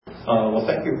Well,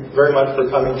 thank you very much for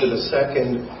coming to the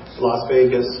second Las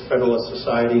Vegas Federalist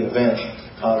Society event.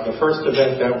 The first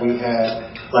event that we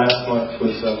had last month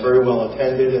was very well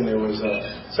attended, and there was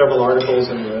several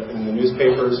articles in the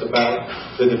newspapers about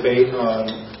the debate on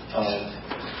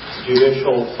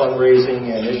judicial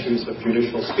fundraising and issues of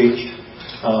judicial speech.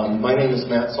 My name is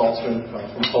Matt Saltzman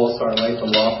from Pulsar Latham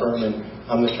Law Firm, and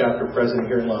I'm the chapter president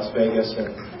here in Las Vegas,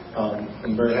 and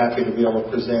I'm very happy to be able to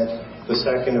present the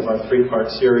second of our three-part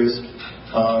series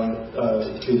on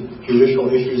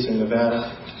judicial issues in Nevada.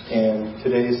 And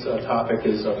today's topic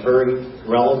is very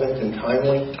relevant and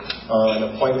timely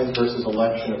on appointment versus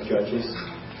election of judges.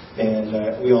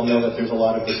 And we all know that there's a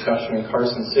lot of discussion in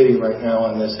Carson City right now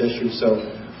on this issue, so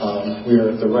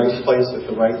we're at the right place at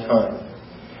the right time.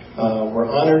 We're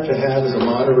honored to have as a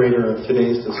moderator of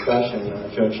today's discussion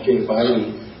Judge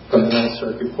Bybee from the Ninth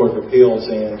Circuit Court of Appeals,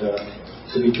 and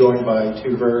to be joined by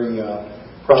two very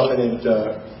prominent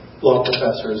law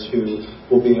professors who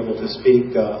will be able to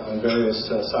speak on various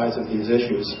sides of these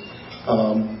issues.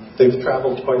 They've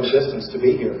traveled quite a distance to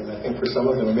be here, and I think for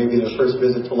some of them it may be their first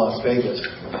visit to Las Vegas.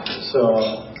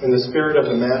 So in the spirit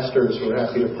of the masters, we're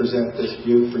happy to present this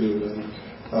view for you, and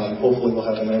hopefully we'll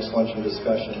have a nice lunch and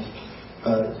discussion.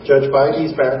 Judge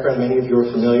Bybee's background, many of you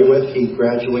are familiar with. He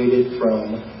graduated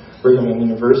from Brigham Young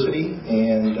University,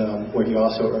 and where he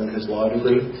also earned his law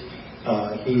degree.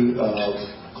 He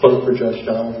clerked for Judge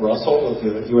Donald Russell of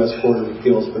the U.S. Court of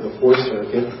Appeals for the Fourth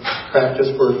Circuit,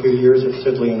 practiced for a few years at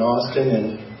Sidley and Austin, and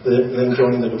then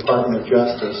joined the Department of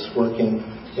Justice, working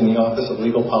in the Office of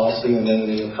Legal Policy and then in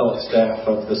the appellate staff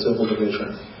of the Civil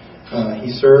Division. He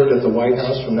served at the White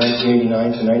House from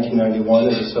 1989 to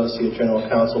 1991 as Associate General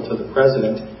Counsel to the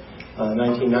President. In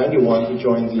 1991, he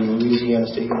joined the Louisiana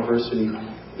State University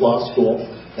Law School,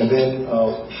 and then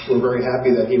we're very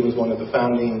happy that he was one of the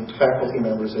founding faculty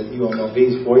members at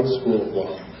UNLV's Boyd School of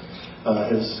Law.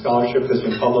 His scholarship has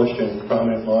been published in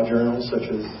prominent law journals such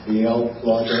as the Yale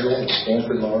Law Journal and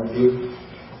Stanford Law Review.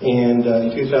 And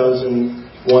in 2001,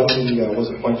 he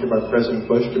was appointed by President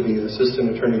Bush to be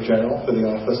Assistant Attorney General for the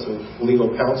Office of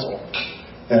Legal Counsel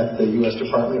at the U.S.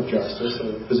 Department of Justice,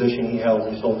 a position he held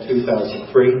until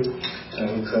 2003.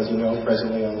 And he's, as you know,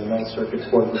 presently on the Ninth Circuit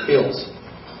Court of Appeals.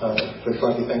 Judge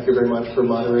Bybee, thank you very much for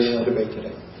moderating our debate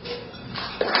today.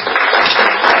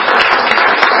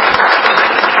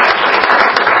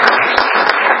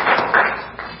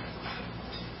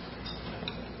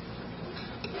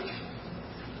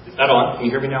 Is that on? Can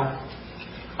you hear me now?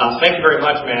 Thank you very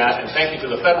much, Matt, and thank you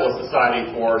to the Federalist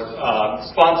Society for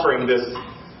sponsoring this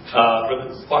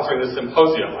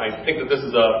symposium. I think that this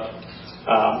is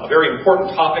a very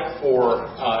important topic for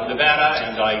Nevada,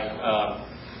 and I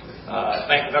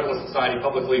thank the Federalist Society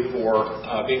publicly for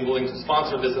being willing to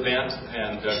sponsor this event,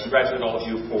 and congratulate all of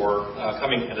you for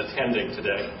coming and attending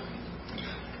today.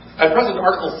 At present,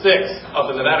 Article 6 of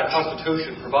the Nevada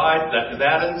Constitution provides that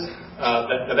Nevadans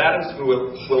who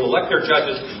will elect their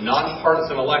judges in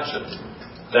nonpartisan elections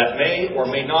that may or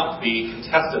may not be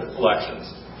contested elections.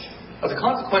 As a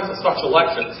consequence of such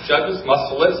elections, judges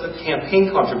must solicit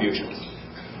campaign contributions.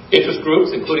 Interest groups,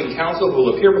 including counsel who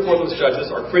will appear before those judges,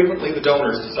 are frequently the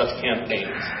donors to such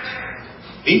campaigns.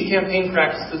 These campaign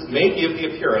practices may give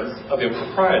the appearance of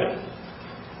impropriety.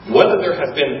 Whether there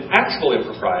has been actual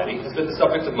impropriety has been the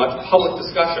subject of much public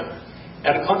discussion,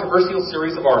 and a controversial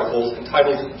series of articles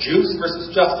entitled Juice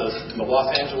versus Justice in the Los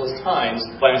Angeles Times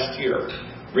last year,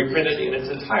 reprinted in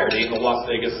its entirety in the Las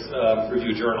Vegas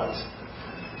Review-Journal.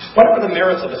 Whatever the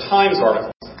merits of the Times articles,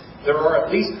 there are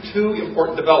at least two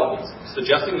important developments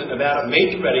suggesting that Nevada may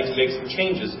be ready to make some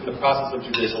changes in the process of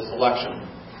judicial selection.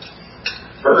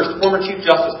 First, former Chief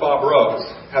Justice Bob Rose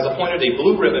has appointed a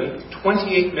blue-ribbon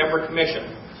 28-member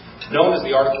commission known as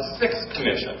the Article 6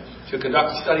 Commission to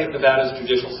conduct a study of Nevada's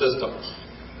judicial system.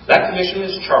 That commission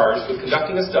is charged with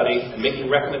conducting a study and making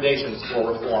recommendations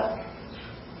for reform.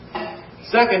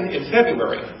 Second, in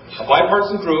February, a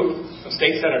bipartisan group of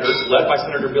state senators led by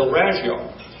Senator Bill Raggio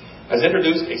has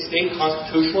introduced a state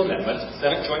constitutional amendment,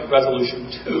 Senate Joint Resolution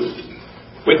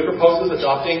 2, which proposes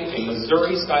adopting a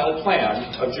Missouri-style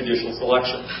plan of judicial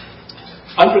selection.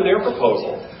 Under their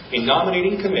proposal, a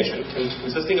nominating commission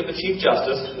consisting of the Chief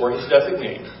Justice or his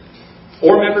designee,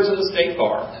 4 members of the state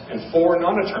bar, and 4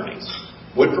 non-attorneys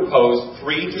would propose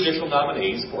 3 judicial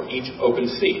nominees for each open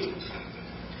seat.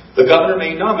 The governor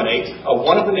may nominate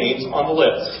one of the names on the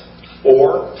list,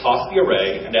 or toss the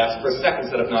array and ask for a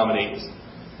second set of nominees.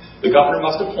 The governor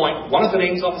must appoint one of the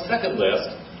names on the second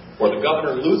list, or the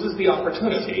governor loses the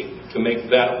opportunity to make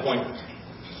that appointment.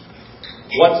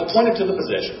 Once appointed to the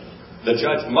position, the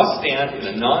judge must stand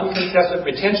in a non-contested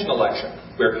retention election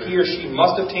where he or she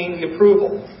must obtain the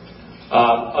approval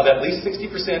of at least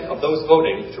 60% of those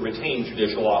voting to retain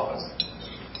judicial office.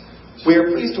 We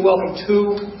are pleased to welcome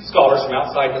two scholars from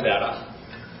outside Nevada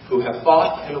who have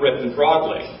thought and written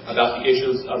broadly about the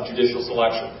issues of judicial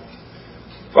selection.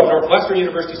 From Northwestern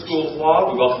University School of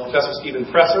Law, we welcome Professor Stephen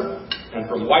Presser, and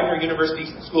from Widener University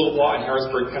School of Law in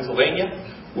Harrisburg, Pennsylvania,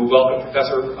 we welcome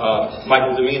Professor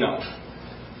Michael Dimino.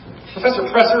 Professor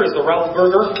Presser is the Raoul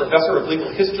Berger Professor of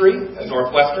Legal History at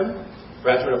Northwestern,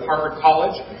 graduate of Harvard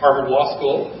College and Harvard Law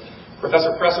School.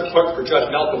 Professor Presser clerked for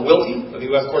Judge Malcolm Wilkie of the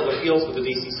U.S. Court of Appeals for the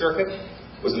D.C. Circuit,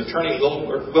 was an attorney at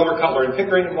Wilmer Cutler and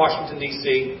Pickering in Washington,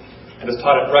 D.C., and has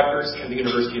taught at Rutgers and the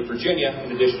University of Virginia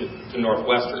in addition to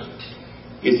Northwestern.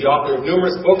 He is the author of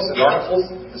numerous books and articles.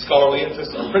 His scholarly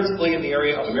interests are principally in the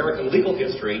area of American legal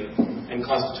history and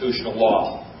constitutional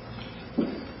law.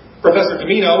 Professor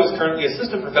Dimino is currently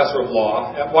Assistant Professor of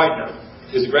Law at Widener.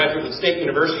 He is a graduate of State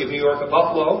University of New York at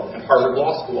Buffalo and Harvard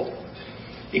Law School.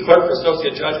 He clerked for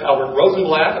Associate Judge Albert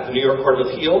Rosenblatt of the New York Court of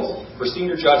Appeals, for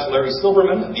Senior Judge Larry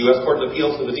Silberman of the U.S. Court of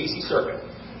Appeals for the D.C. Circuit,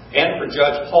 and for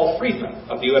Judge Paul Friedman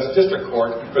of the U.S. District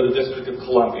Court for the District of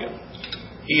Columbia.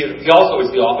 He also is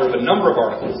the author of a number of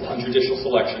articles on judicial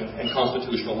selection and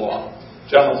constitutional law.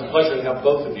 Gentlemen, it's a pleasure to have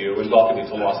both of you and welcome you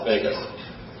to Las Vegas.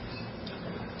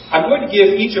 I'm going to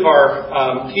give each of our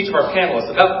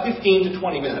panelists about 15 to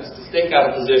 20 minutes to stake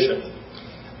out a position.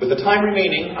 With the time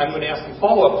remaining, I'm going to ask some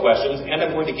follow-up questions, and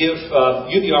I'm going to give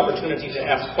you the opportunity to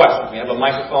ask questions. We have a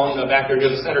microphone back there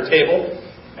near the center table,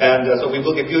 and so we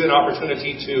will give you an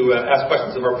opportunity to ask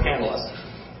questions of our panelists.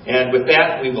 And with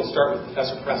that, we will start with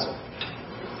Professor Presser.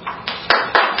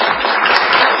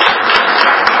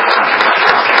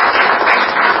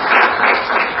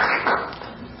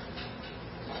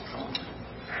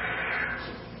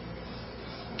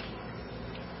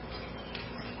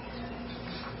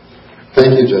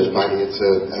 Thank you, Judge Bybee. It's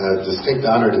a distinct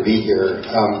honor to be here.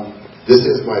 This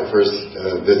is my first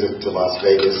visit to Las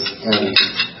Vegas, and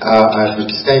I've been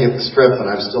staying at the Strip, and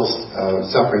I'm still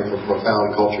suffering from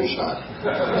profound culture shock.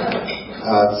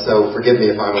 So forgive me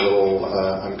if I'm a little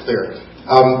unclear.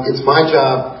 It's my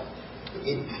job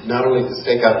not only to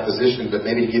stake out a position, but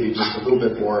maybe to give you just a little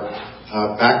bit more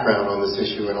background on this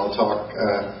issue, and I'll talk,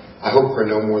 I hope, for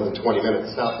no more than 20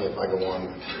 minutes. Stop me if I go on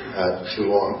too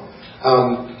long.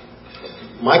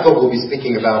 Michael will be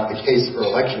speaking about the case for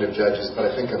election of judges, but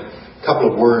I think a couple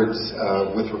of words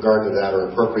with regard to that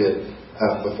are appropriate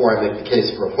before I make the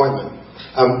case for appointment.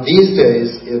 These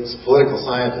days, it's political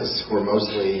scientists who are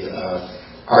mostly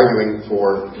arguing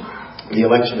for the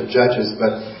election of judges,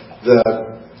 but the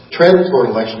trend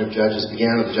toward election of judges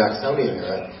began in the Jacksonian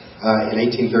era in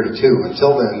 1832.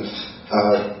 Until then,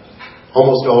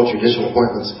 almost all judicial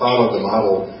appointments followed the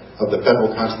model of the federal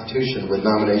Constitution, with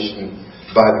nomination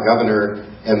by the governor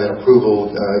and then approval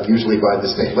usually by the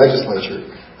state legislature.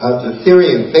 The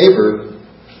theory in favor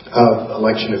of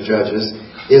election of judges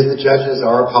is that judges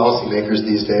are policymakers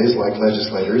these days, like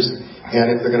legislators, and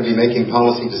if they're going to be making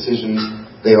policy decisions,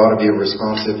 they ought to be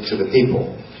responsive to the people.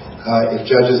 If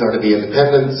judges are to be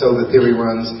independent, so the theory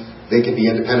runs, they can be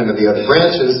independent of the other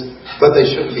branches, but they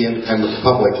shouldn't be independent of the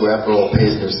public, who after all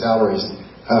pays their salaries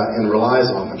and relies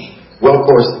on them. Well, of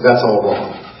course, that's all wrong.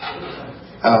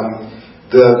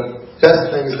 The best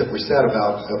things that were said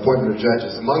about the appointment of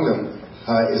judges, among them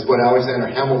is what Alexander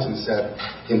Hamilton said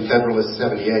in Federalist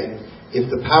 78.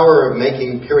 If the power of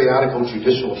making periodical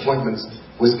judicial appointments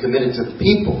was committed to the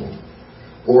people,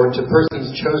 or to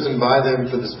persons chosen by them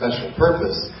for the special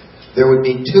purpose, there would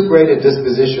be too great a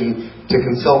disposition to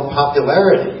consult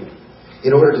popularity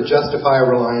in order to justify a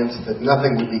reliance that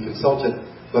nothing would be consulted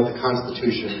but the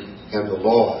Constitution and the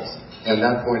laws. And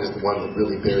that point is the one that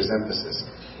really bears emphasis.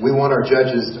 We want our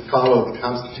judges to follow the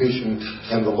Constitution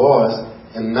and the laws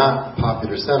and not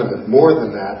popular sentiment. More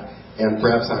than that, and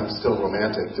perhaps I'm still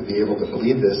romantic to be able to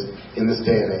believe this in this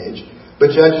day and age,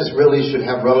 but judges really should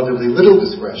have relatively little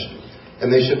discretion, and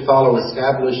they should follow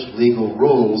established legal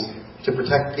rules to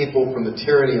protect people from the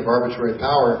tyranny of arbitrary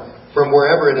power from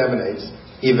wherever it emanates,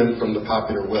 even from the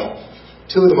popular will.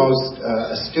 Two of the most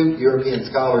astute European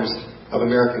scholars of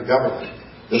American government,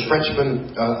 the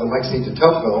Frenchman Alexis de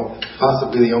Tocqueville,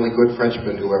 possibly the only good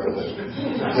Frenchman who ever lived,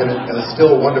 and a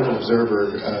still wonderful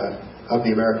observer of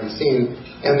the American scene,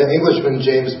 and the Englishman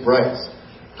James Bryce,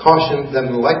 cautioned that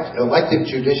an elective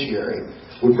judiciary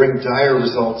would bring dire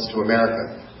results to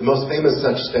America. The most famous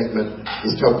such statement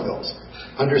is Tocqueville's.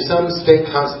 Under some state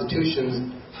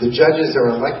constitutions, the judges are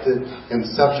elected and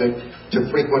subject to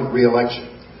frequent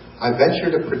re-election. I venture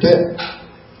to predict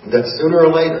that sooner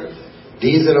or later,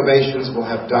 these innovations will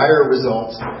have dire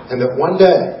results, and that one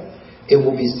day it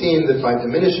will be seen that by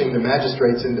diminishing the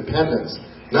magistrate's independence,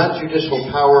 not judicial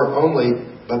power only,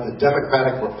 but the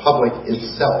democratic republic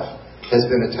itself has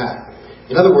been attacked.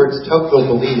 In other words,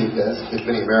 Tocqueville believed, as did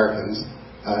many Americans,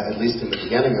 at least in the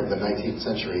beginning of the 19th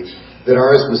century, that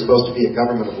ours was supposed to be a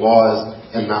government of laws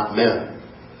and not men.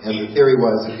 And the theory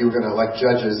was if you were going to elect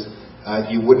judges,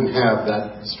 you wouldn't have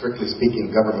that, strictly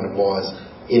speaking, government of laws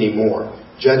anymore.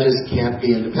 Judges can't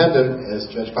be independent, as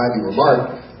Judge Bybee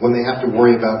remarked, when they have to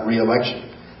worry about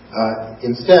re-election.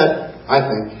 Instead, I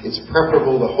think it's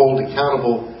preferable to hold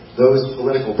accountable those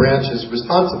political branches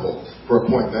responsible for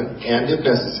appointment and, if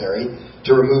necessary,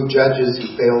 to remove judges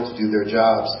who fail to do their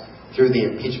jobs through the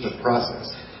impeachment process.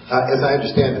 As I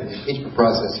understand it, the impeachment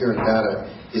process here in Nevada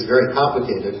is very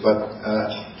complicated, but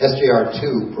SJR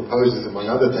 2 proposes,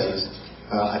 among other things,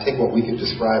 I think what we could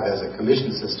describe as a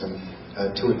commission system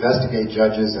to investigate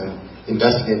judges and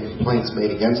investigate complaints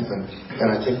made against them,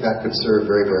 and I think that could serve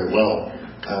very, very well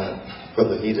for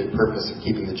the needed purpose of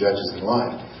keeping the judges in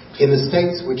line. In the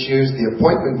states which use the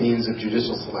appointment means of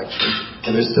judicial selection,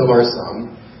 and there still are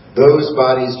some, those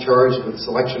bodies charged with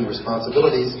selection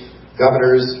responsibilities,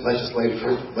 governors,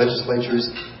 legislatures,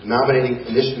 nominating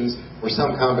commissions, or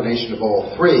some combination of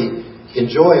all three,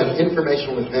 enjoy an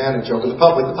informational advantage over the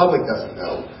public. The public doesn't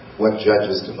know what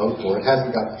judges to vote for. It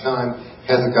hasn't got the time,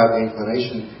 hasn't got the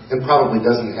inclination, and probably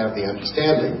doesn't have the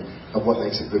understanding of what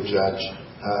makes a good judge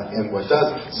and what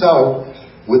doesn't. So,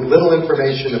 with little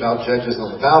information about judges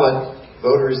on the ballot,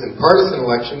 voters in partisan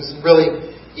elections, and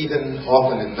really even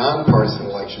often in nonpartisan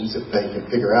elections, if they can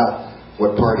figure out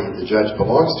what party the judge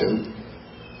belongs to,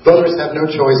 voters have no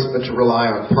choice but to rely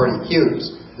on party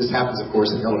cues. This happens, of course,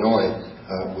 in Illinois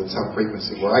with some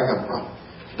frequency where I come from,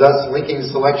 thus linking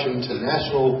selection to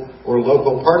national or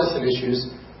local partisan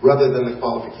issues rather than the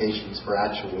qualifications for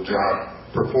actual job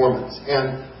performance.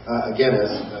 And again, as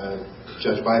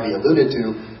Judge Bybee alluded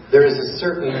to, there is a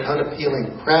certain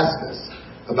unappealing crassness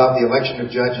about the election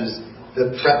of judges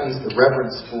that threatens the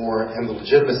reverence for and the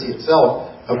legitimacy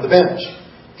itself of the bench.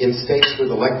 In states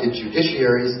with elected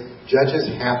judiciaries,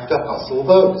 judges have to hustle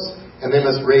votes, and they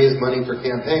must raise money for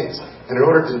campaigns. And in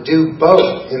order to do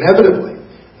both, inevitably,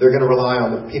 they're going to rely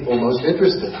on the people most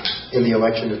interested in the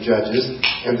election of judges,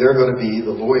 and they're going to be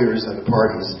the lawyers and the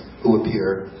parties who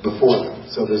appear before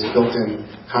them. So there's a built-in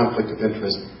conflict of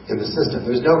interest in the system.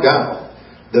 There's no doubt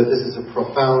that this is a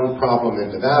profound problem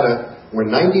in Nevada, where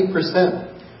 90%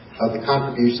 of the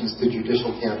contributions to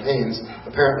judicial campaigns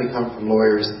apparently come from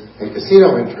lawyers and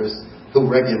casino interests who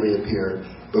regularly appear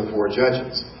before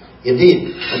judges.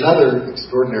 Indeed, another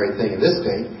extraordinary thing in this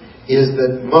state is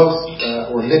that most,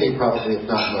 or many probably, if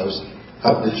not most,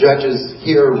 of the judges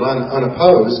here run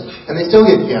unopposed, and they still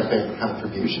get campaign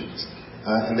contributions.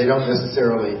 And they don't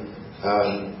necessarily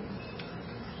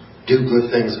do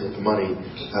good things with the money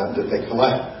that they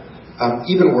collect.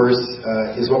 Even worse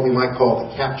is what we might call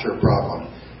the capture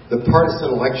problem. The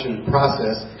partisan election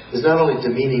process is not only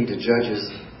demeaning to judges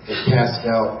and cast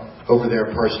doubt over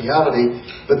their impartiality,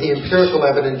 but the empirical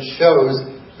evidence shows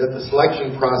that the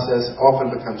selection process often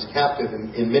becomes captive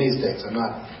in many states. I'm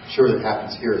not sure that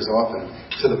happens here as often,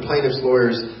 to the plaintiff's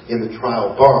lawyers in the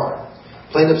trial bar.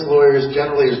 Plaintiff's lawyers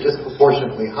generally are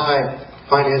disproportionately high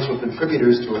financial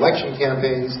contributors to election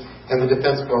campaigns, and the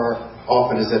defense bar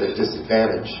often is at a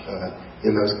disadvantage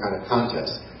in those kind of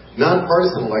contests.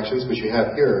 Nonpartisan elections, which you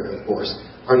have here, of course,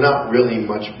 are not really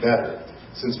much better.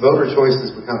 Since voter choice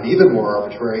has become even more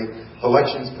arbitrary,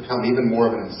 elections become even more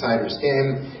of an insider's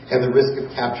game, and the risk of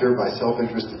capture by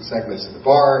self-interested segments of the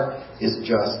bar is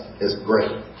just as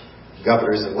great.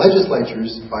 Governors and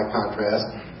legislatures, by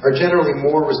contrast, are generally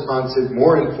more responsive,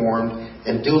 more informed,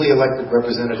 and duly elected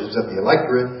representatives of the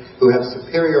electorate who have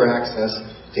superior access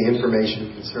to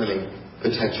information concerning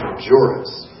potential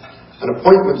jurists. An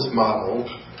appointments model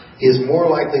is more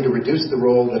likely to reduce the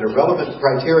role that irrelevant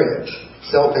criteria,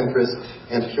 self-interest,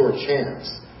 and pure chance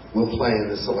will play in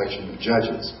the selection of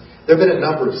judges. There have been a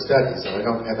number of studies, and I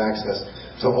don't have access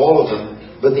to all of them,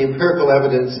 but the empirical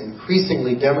evidence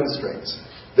increasingly demonstrates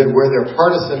that where there are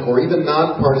partisan or even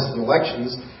nonpartisan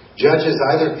elections, judges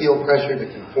either feel pressure to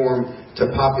conform to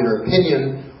popular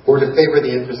opinion or to favor the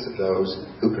interests of those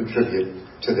who contribute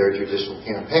to their judicial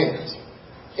campaigns.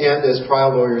 And as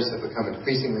trial lawyers have become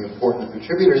increasingly important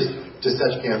contributors to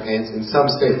such campaigns in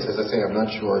some states, as I say, I'm not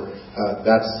sure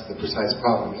that's the precise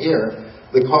problem here,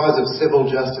 the cause of civil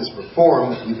justice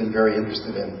reform that we've been very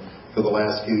interested in for the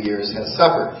last few years has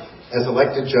suffered, as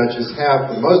elected judges have,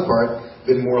 for the most part,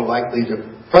 been more likely to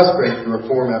frustrate the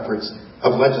reform efforts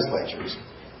of legislatures.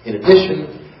 In addition,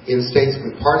 in states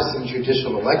with partisan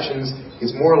judicial elections,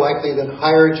 it's more likely that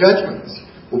higher judgments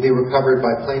will be recovered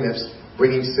by plaintiffs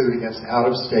bringing suit against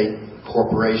out-of-state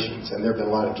corporations. And there have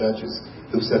been a lot of judges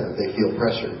who've said that they feel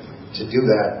pressure to do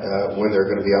that when they're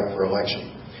going to be up for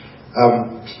election.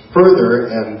 Further,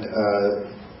 and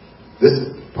this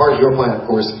part of your plan, of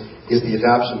course, is the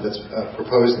adoption that's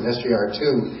proposed in SJR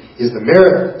 2, is the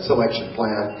merit selection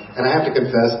plan, and I have to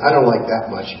confess, I don't like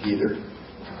that much either.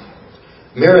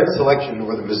 Merit selection,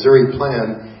 or the Missouri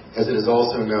Plan, as it is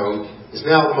also known, is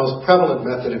now the most prevalent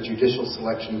method of judicial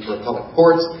selection for appellate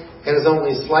courts and is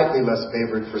only slightly less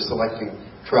favored for selecting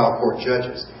trial court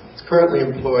judges. It's currently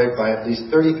employed by at least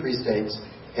 33 states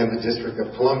and the District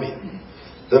of Columbia.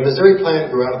 The Missouri Plan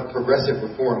grew out of the progressive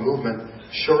reform movement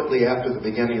shortly after the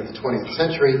beginning of the 20th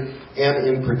century, and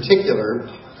in particular,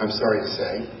 I'm sorry to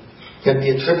say, can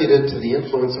be attributed to the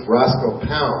influence of Roscoe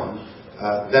Pound,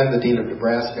 then the Dean of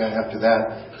Nebraska, after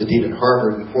that the Dean at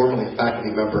Harvard, and formerly a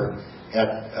faculty member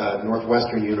at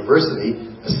Northwestern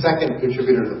University. A second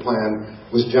contributor to the plan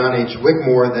was John H.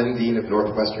 Wigmore, then Dean of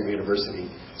Northwestern University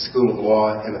School of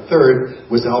Law, and a third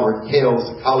was Albert Hales,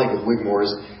 a colleague of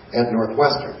Wigmore's at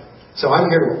Northwestern. So I'm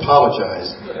here to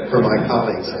apologize for my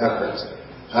colleagues' efforts.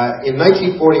 In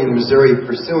 1940 in Missouri,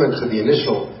 pursuant to the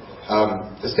initial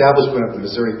establishment of the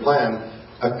Missouri Plan,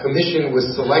 a commission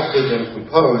was selected and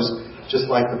composed,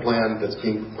 just like the plan that's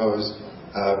being proposed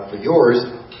for yours,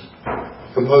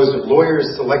 composed of lawyers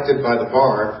selected by the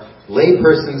bar,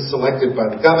 laypersons selected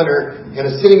by the governor, and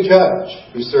a sitting judge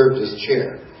who served as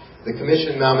chair. The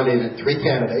commission nominated 3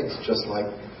 candidates, just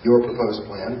like your proposed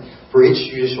plan, for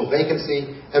each judicial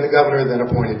vacancy, and the governor then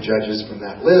appointed judges from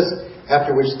that list,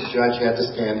 after which the judge had to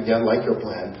stand, again like your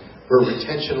plan, for a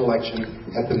retention election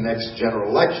at the next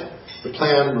general election. The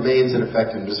plan remains in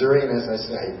effect in Missouri, and as I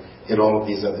say,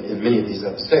 in many of these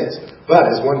other states. But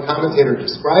as one commentator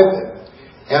described it,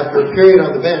 after a period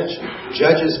on the bench,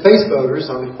 judges face voters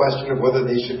on the question of whether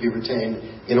they should be retained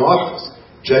in office.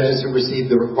 Judges who receive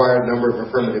the required number of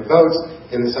affirmative votes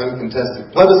in this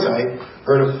uncontested plebiscite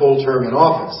earn a full term in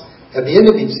office. At the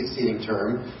end of each succeeding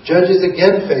term, judges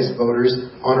again face voters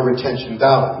on a retention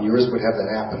ballot. Yours would have that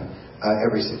happen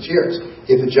every 6 years.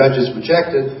 If a judge is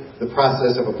rejected, the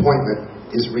process of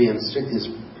appointment is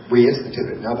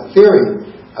reinstituted. Now, the theory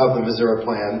of the Missouri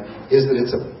Plan is that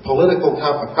it's a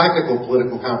practical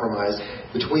political compromise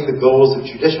between the goals of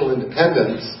judicial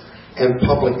independence and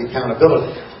public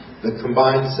accountability. The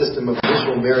combined system of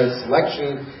initial merit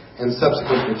selection and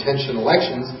subsequent retention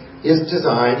elections is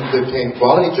designed to obtain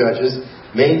quality judges,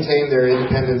 maintain their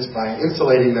independence by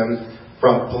insulating them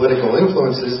from political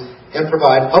influences, and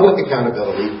provide public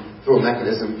accountability through a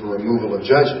mechanism for removal of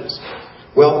judges.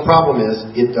 Well, the problem is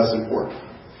it doesn't work.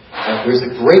 There's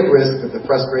a great risk of the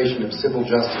frustration of civil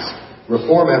justice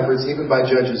reform efforts, even by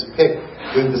judges picked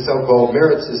with the so-called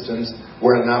merit systems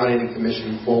where a nominating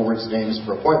commission forwards names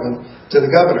for appointment to the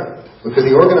governor. Because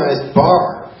the organized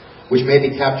bar, which may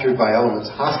be captured by elements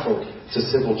hostile to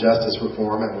civil justice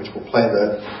reform and which will play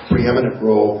the preeminent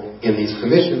role in these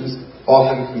commissions,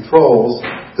 often controls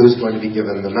who's going to be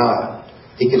given the nod.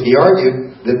 It can be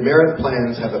argued that merit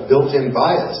plans have a built-in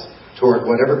bias toward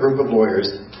whatever group of lawyers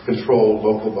control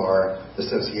local bar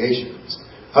associations.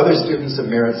 Other students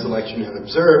of merit selection have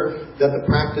observed that the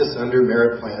practice under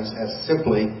merit plans has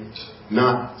simply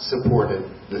not supported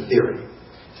the theory.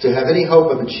 To have any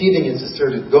hope of achieving its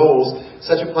asserted goals,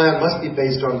 such a plan must be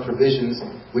based on provisions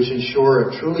which ensure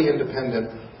a truly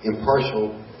independent,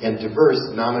 impartial, and diverse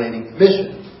nominating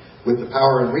commission with the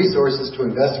power and resources to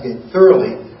investigate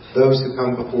thoroughly those who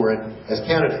come before it as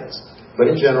candidates. But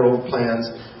in general,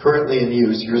 plans currently in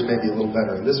use, yours may be a little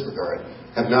better in this regard,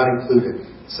 have not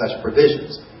included such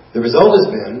provisions. The result has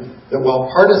been that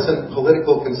while partisan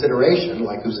political consideration,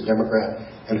 like who's a Democrat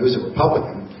and who's a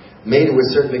Republican, may to a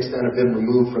certain extent have been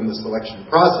removed from the selection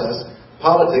process,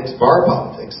 politics, bar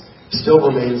politics, still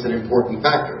remains an important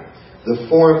factor. The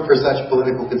forum for such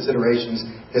political considerations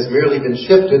has merely been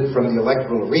shifted from the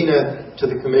electoral arena to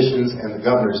the commissions and the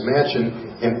governor's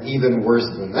mansion, and even worse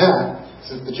than that,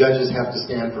 since the judges have to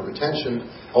stand for retention,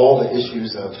 all the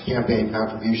issues of campaign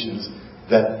contributions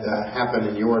that happen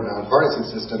in your nonpartisan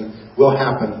system will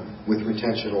happen with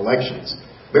retention elections.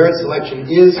 Merit selection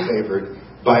is favored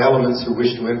by elements who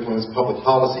wish to influence public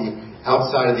policy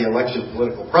outside of the elective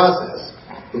political process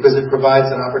because it provides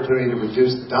an opportunity to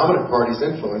reduce the dominant party's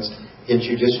influence in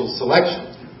judicial selection.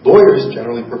 Lawyers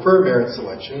generally prefer merit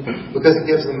selection because it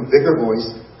gives them a bigger voice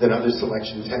than other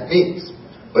selection techniques.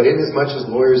 But inasmuch as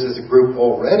lawyers as a group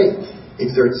already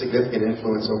exert significant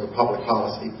influence over public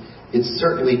policy, it's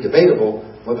certainly debatable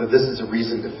whether this is a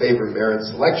reason to favor merit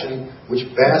selection, which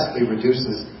vastly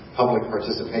reduces public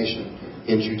participation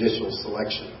in judicial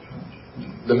selection.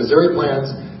 The Missouri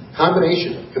Plan's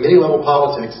combination of committee-level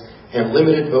politics and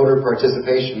limited voter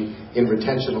participation in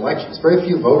retention elections, very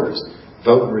few voters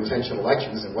vote in retention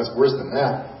elections, and what's worse than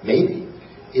that, maybe,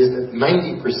 is that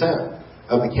 90%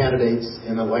 of the candidates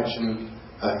in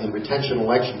retention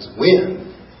elections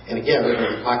win, and again, they're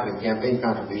going to be pocketing campaign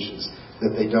contributions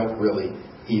that they don't really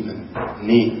even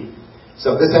need.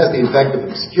 So this has the effect of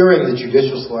obscuring the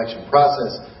judicial selection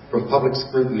process from public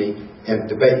scrutiny and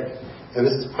debate. And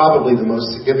this is probably the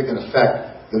most significant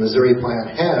effect the Missouri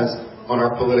Plan has on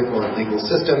our political and legal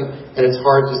system, and it's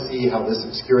hard to see how this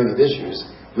obscuring of issues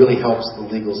really helps the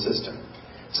legal system.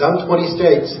 Some 20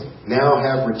 states now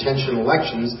have retention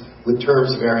elections with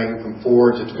terms varying from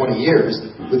 4 to 20 years,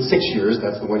 with 6 years,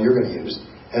 that's the one you're going to use,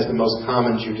 as the most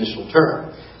common judicial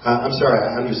term. I'm sorry,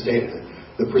 I understated it.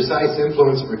 The precise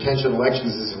influence of retention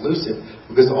elections is elusive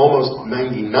because almost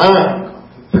 99%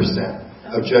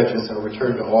 of judges are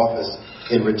returned to office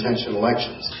in retention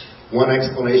elections. One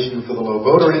explanation for the low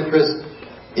voter interest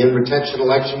in retention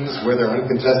elections, whether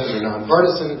uncontested or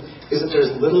nonpartisan, is that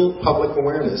there's little public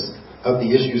awareness of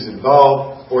the issues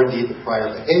involved or indeed the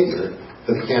prior behavior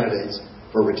for the candidates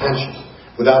for retention.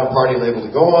 Without a party label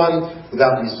to go on,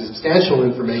 without any substantial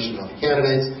information on the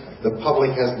candidates, the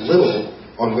public has little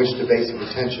on which to base a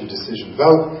retention decision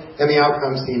vote, and the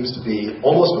outcome seems to be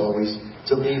almost always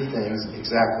to leave things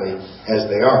exactly as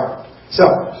they are. So,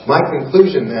 my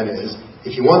conclusion then is,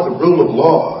 if you want the rule of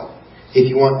law, if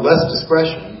you want less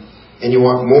discretion, and you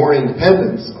want more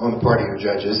independence on the part of your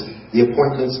judges, the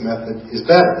appointments method is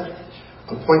better.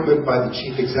 Appointment by the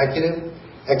chief executive,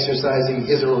 exercising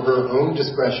his or her own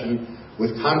discretion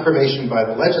with confirmation by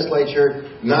the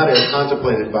legislature, not as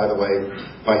contemplated, by the way,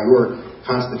 by your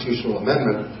constitutional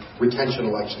amendment, retention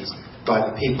elections by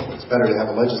the people. It's better to have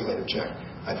a legislative check,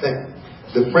 I think.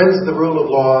 The friends of the rule of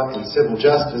law in civil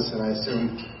justice, and I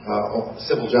assume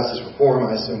civil justice reform,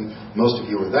 I assume most of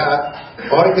you are that,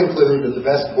 ought to conclude that the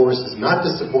best course is not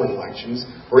to support elections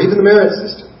or even the merit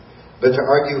system, but to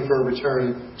argue for a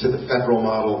return to the federal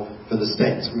model for the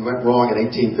states. We went wrong in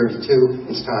 1832.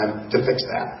 It's time to fix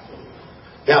that.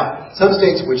 Now, some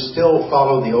states which still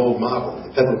follow the old model,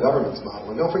 the federal government's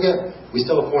model, and don't forget, we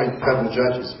still appoint federal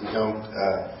judges. We don't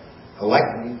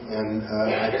elect them, and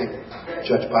I think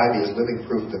Judge Bybee is living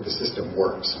proof that the system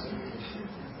works.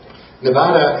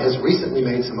 Nevada has recently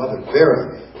made some other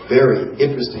very, very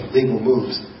interesting legal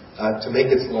moves to make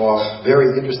its law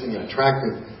very interesting and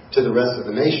attractive to the rest of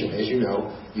the nation. As you know,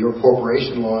 your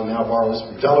corporation law now borrows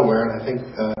from Delaware, and I think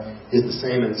is the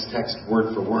same in its text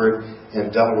word for word,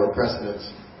 and Delaware precedents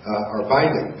are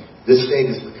binding. This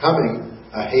state is becoming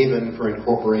a haven for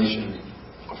incorporation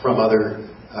from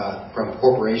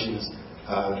corporations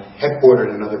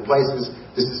headquartered in other places.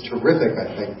 This is terrific, I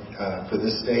think, for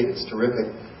this state. It's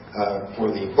terrific for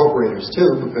the incorporators,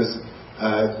 too, because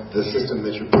the system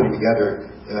that you're putting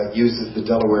together uses the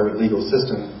Delaware legal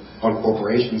system on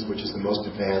corporations, which is the most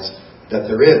advanced that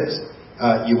there is.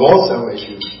 You've also, as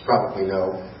you probably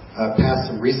know, passed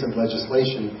some recent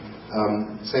legislation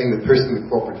saying that piercing the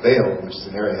corporate veil, which is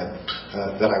an area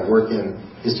that I work in,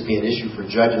 is to be an issue for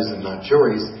judges and not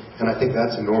juries, and I think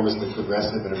that's enormously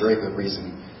progressive and a very good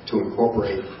reason to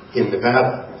incorporate in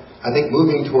Nevada. I think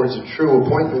moving towards a true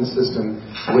appointment system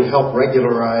would help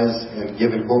regularize and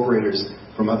give incorporators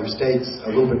from other states a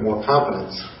little bit more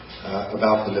confidence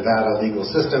about the Nevada legal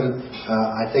system.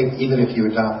 I think even if you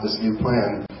adopt this new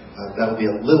plan, that'll be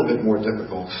a little bit more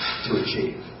difficult to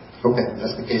achieve. Okay,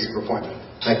 that's the case for appointment.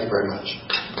 Thank you very much.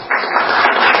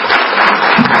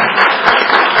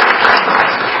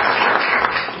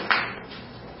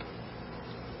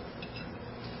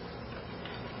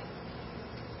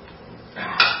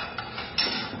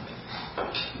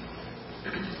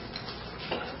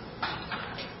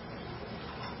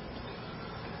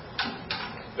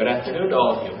 Good afternoon to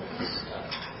all of you.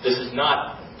 This is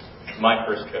not my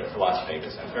first trip to Las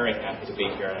Vegas. I'm very happy to be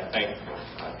here, and I thank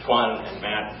Tuan and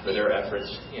Matt for their efforts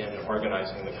in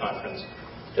organizing the conference,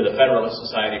 to the Federalist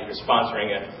Society for sponsoring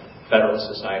it. Federalist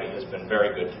Society has been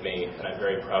very good to me, and I'm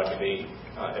very proud to be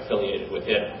affiliated with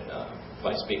it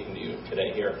by speaking to you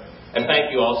today here. And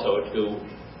thank you also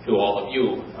to all of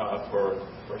you for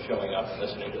showing up and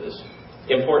listening to this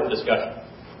important discussion.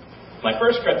 My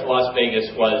first trip to Las Vegas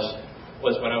was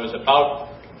when I was about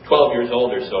 12 years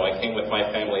old or so. I came with my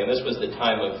family, and this was the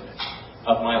time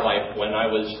of my life when I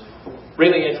was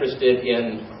really interested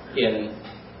in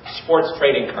sports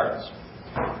trading cards.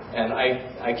 And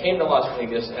I came to Las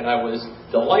Vegas, and I was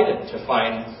delighted to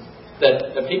find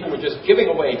that the people were just giving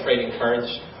away trading cards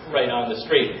right on the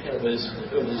street. It was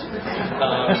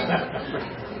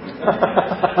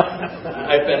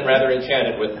I've been rather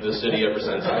enchanted with the city ever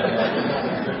since.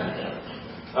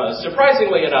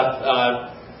 Surprisingly enough,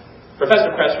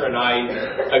 Professor Kresser and I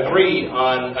agree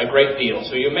on a great deal.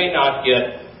 So you may not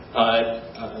get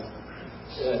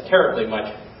terribly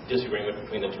much disagreement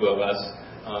between the two of us,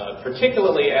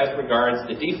 particularly as regards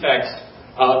the defects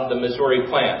of the Missouri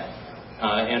plan.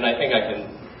 And I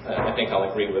think I'll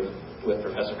agree with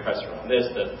Professor Presser on this,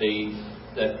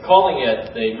 that calling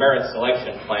it the merit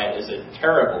selection plan is a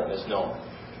terrible misnomer,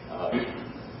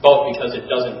 both because it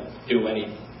doesn't do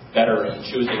any better in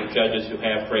choosing judges who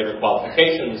have greater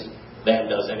qualifications than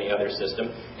does any other system,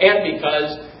 and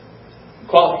because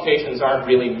qualifications aren't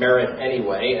really merit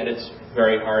anyway, and it's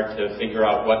very hard to figure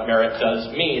out what merit does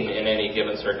mean in any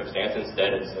given circumstance.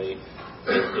 Instead, it's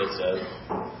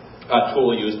a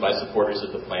tool used by supporters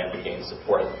of the plan to gain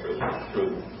support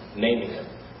through naming it.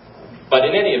 But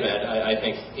in any event, I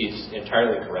think he's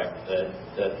entirely correct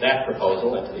that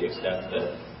proposal, and to the extent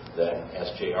that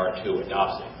SJR2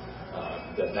 adopts it,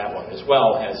 that one as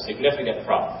well has significant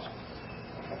problems.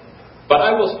 But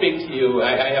I will speak to you,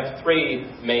 I have three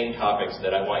main topics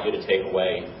that I want you to take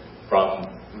away from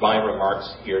my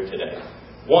remarks here today.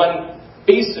 One,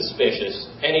 be suspicious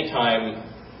anytime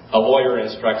a lawyer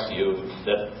instructs you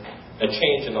that a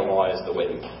change in the law is the way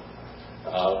to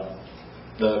go.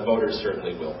 The voters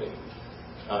certainly will be.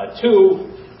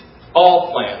 Two,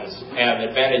 all plans have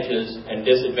advantages and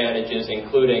disadvantages,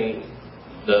 including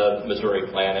the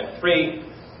Missouri plan. And three,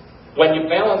 when you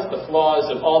balance the flaws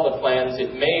of all the plans,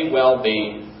 it may well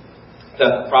be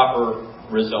that the proper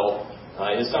result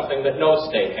is something that no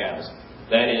state has.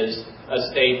 That is, a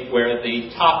state where the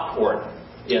top court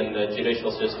in the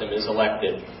judicial system is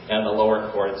elected and the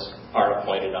lower courts are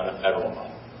appointed on a federal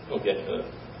level. We'll get to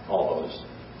all those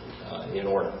in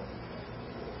order.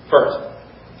 First,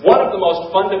 one of the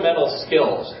most fundamental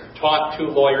skills taught to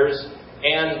lawyers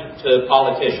and to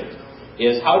politicians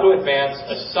is how to advance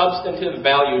a substantive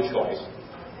value choice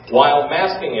while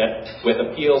masking it with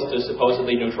appeals to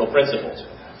supposedly neutral principles,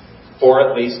 or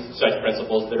at least such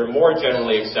principles that are more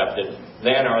generally accepted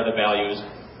than are the values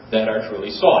that are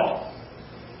truly sought.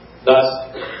 Thus,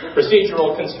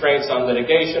 procedural constraints on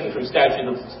litigation, from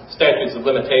statutes of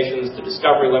limitations to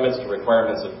discovery limits to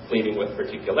requirements of pleading with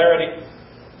particularity,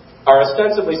 are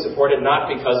ostensibly supported not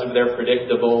because of their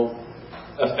predictable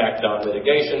effect on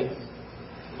litigation,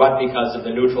 but because of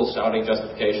the neutral-sounding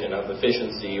justification of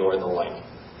efficiency or the like.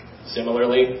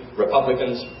 Similarly,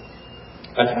 Republicans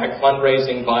attack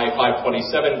fundraising by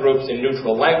 527 groups in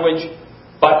neutral language,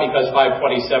 but because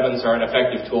 527s are an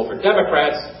effective tool for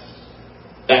Democrats,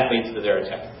 that leads to their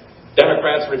attack.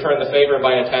 Democrats return the favor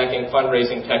by attacking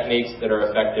fundraising techniques that are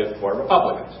effective for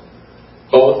Republicans.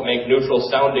 Both make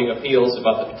neutral-sounding appeals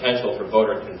about the potential for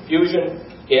voter confusion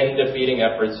in defeating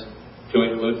efforts to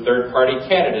include third-party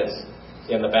candidates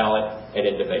in the ballot and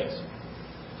in debates.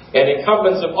 And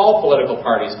incumbents of all political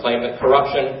parties claim that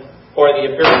corruption or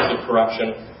the appearance of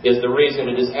corruption is the reason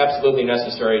it is absolutely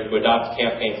necessary to adopt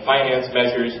campaign finance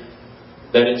measures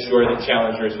that ensure that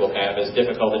challengers will have as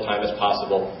difficult a time as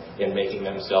possible in making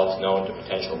themselves known to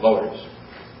potential voters.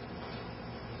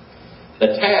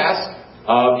 The task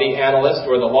of the analyst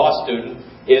or the law student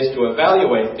is to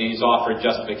evaluate these offered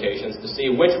justifications to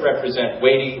see which represent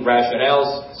weighty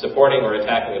rationales supporting or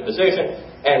attacking a position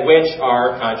and which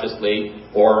are consciously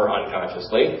or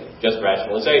unconsciously just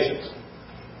rationalizations.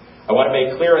 I want to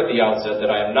make clear at the outset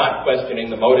that I am not questioning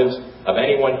the motives of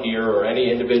anyone here or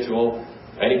any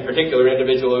particular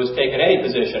individual who has taken any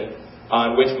position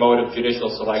on which mode of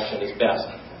judicial selection is best.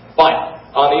 But,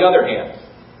 on the other hand,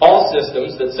 all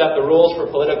systems that set the rules for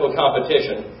political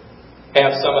competition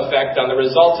have some effect on the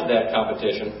results of that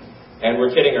competition, and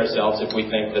we're kidding ourselves if we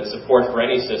think that support for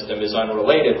any system is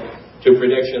unrelated to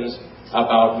predictions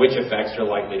about which effects are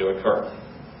likely to occur.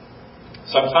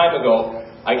 Some time ago,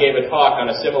 I gave a talk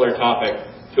on a similar topic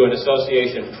to an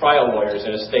association of trial lawyers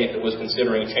in a state that was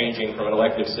considering changing from an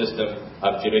elective system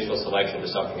of judicial selection to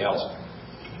something else.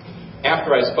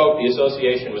 After I spoke, the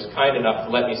association was kind enough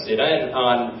to let me sit in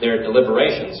on their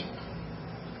deliberations.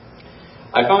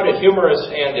 I found it humorous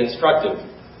and instructive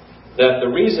that the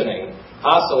reasoning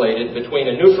oscillated between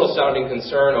a neutral-sounding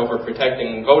concern over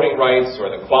protecting voting rights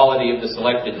or the quality of the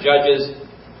selected judges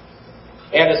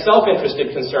and a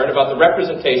self-interested concern about the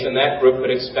representation that group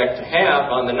could expect to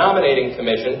have on the nominating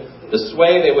commission, the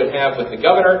sway they would have with the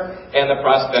governor, and the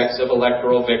prospects of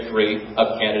electoral victory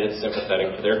of candidates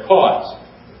sympathetic to their cause.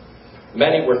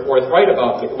 Many were forthright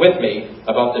with me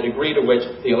about the degree to which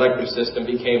the elective system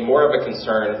became more of a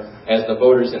concern as the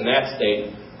voters in that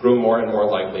state grew more and more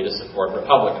likely to support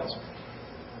Republicans.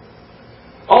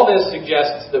 All this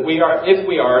suggests that if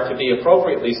we are to be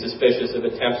appropriately suspicious of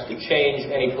attempts to change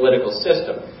any political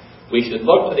system, we should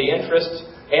look to the interests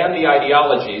and the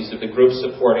ideologies of the groups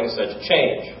supporting such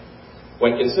change.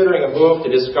 When considering a move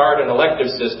to discard an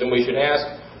elective system, we should ask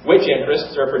which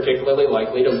interests are particularly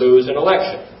likely to lose an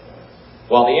election?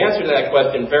 While the answer to that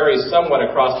question varies somewhat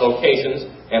across locations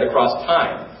and across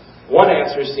time, one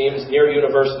answer seems near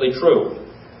universally true.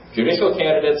 Judicial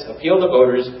candidates appeal to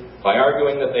voters by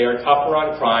arguing that they are tougher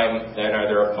on crime than are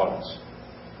their opponents.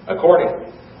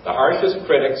 Accordingly, the harshest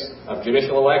critics of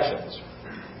judicial elections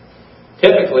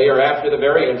typically are after the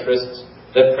very interests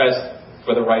that press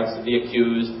for the rights of the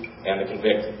accused and the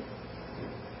convicted.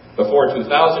 Before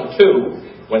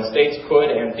 2002, when states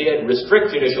could and did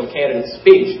restrict judicial candidates'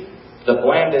 speech to the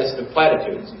blandest of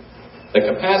platitudes, the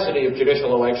capacity of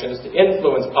judicial elections to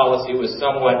influence policy was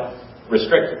somewhat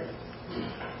restricted.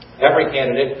 Every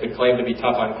candidate could claim to be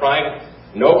tough on crime,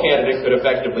 no candidate could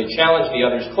effectively challenge the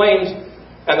other's claims,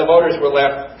 and the voters were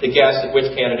left to guess at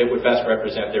which candidate would best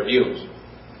represent their views.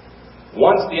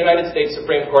 Once the United States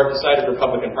Supreme Court decided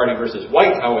Republican Party versus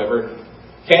White, however,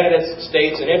 candidates,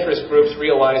 states, and interest groups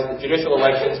realized that judicial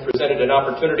elections presented an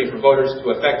opportunity for voters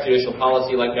to affect judicial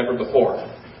policy like never before.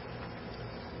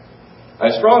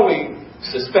 I strongly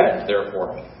suspect,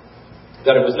 therefore,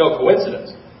 that it was no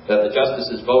coincidence that the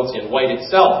justices' votes in White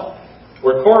itself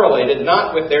were correlated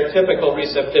not with their typical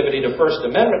receptivity to First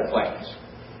Amendment claims,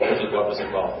 which is what was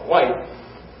involved in White,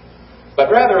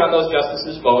 but rather on those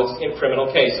justices' votes in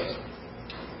criminal cases.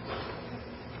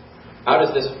 How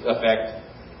does this affect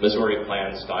Missouri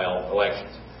Plan-style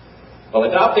elections? Well,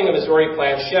 adopting a Missouri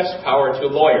Plan shifts power to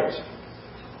lawyers,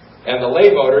 and the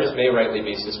lay voters may rightly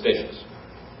be suspicious.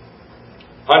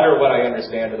 Under what I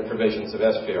understand of the provisions of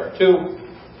SJR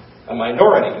 2, a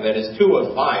minority, that is 2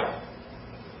 of 5,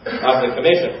 of the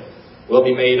commission will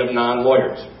be made of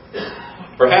non-lawyers.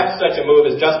 Perhaps such a move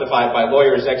is justified by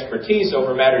lawyers' expertise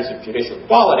over matters of judicial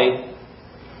quality,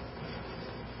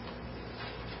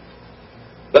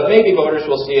 but maybe voters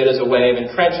will see it as a way of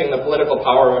entrenching the political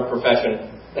power of a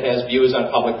profession that has views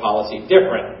on public policy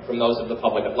different from those of the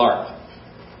public at large.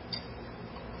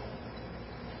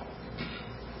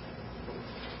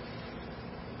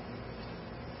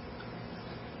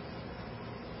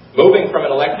 Moving from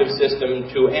an elective system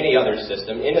to any other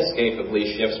system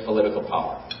inescapably shifts political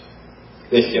power.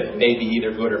 This shift may be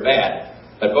either good or bad,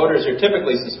 but voters are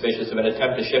typically suspicious of an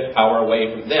attempt to shift power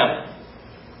away from them.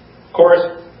 Of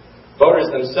course,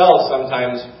 voters themselves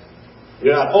sometimes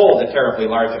do not hold a terribly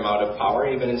large amount of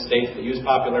power, even in states that use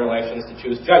popular elections to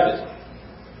choose judges.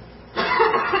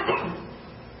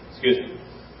 Excuse me.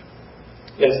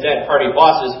 Instead, party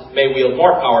bosses may wield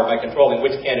more power by controlling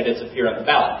which candidates appear on the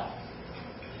ballot.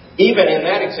 Even in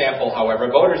that example,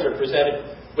 however, voters are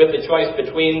presented with the choice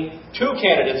between 2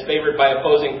 candidates favored by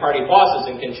opposing party bosses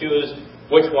and can choose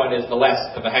which one is the less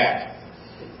of a hack.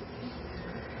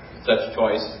 Such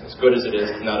choice, as good as it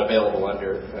is not available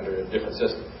under a different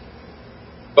system.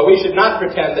 But we should not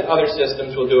pretend that other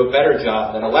systems will do a better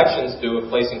job than elections do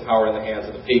of placing power in the hands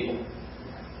of the people.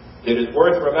 It is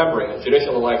worth remembering that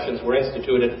judicial elections were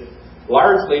instituted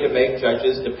largely to make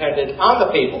judges dependent on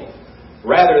the people,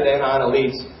 rather than on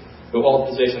elites who hold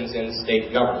positions in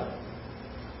state government.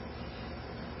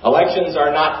 Elections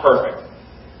are not perfect.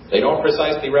 They don't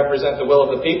precisely represent the will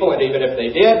of the people, and even if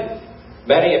they did,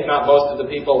 many, if not most of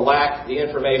the people, lack the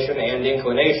information and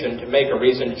inclination to make a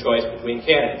reasoned choice between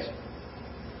candidates.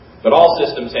 But all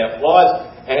systems have flaws,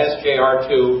 and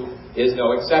SJR 2 is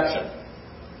no exception.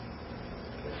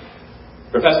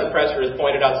 Professor Presser has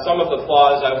pointed out some of the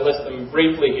flaws. I will list them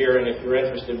briefly here, and if you're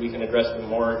interested, we can address them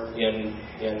more in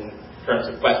terms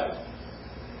of questions.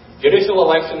 Judicial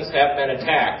elections have been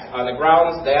attacked on the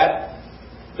grounds that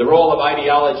the role of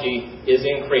ideology is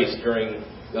increased during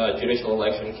judicial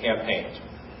election campaigns.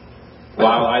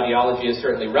 While ideology is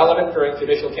certainly relevant during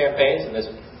judicial campaigns, and this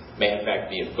may in fact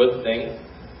be a good thing,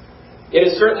 it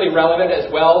is certainly relevant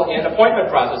as well in appointment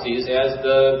processes, as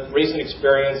the recent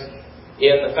experience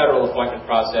in the federal appointment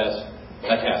process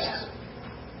attests.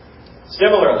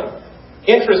 Similarly,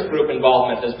 interest group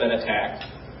involvement has been attacked,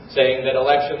 saying that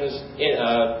elections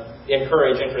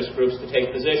encourage interest groups to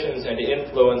take positions and to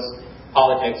influence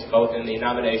politics both in the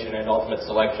nomination and ultimate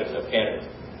selection of candidates.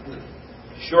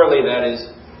 Surely that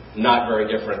is not very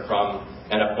different from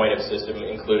an appointive system,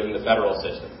 including the federal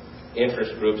system.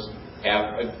 Interest groups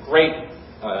have a great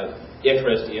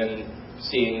interest in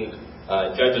seeing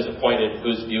judges appointed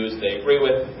whose views they agree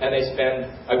with, and they spend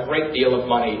a great deal of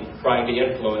money trying to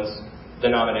influence the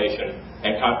nomination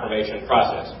and confirmation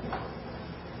process.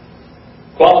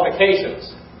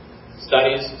 Qualifications.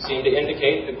 Studies seem to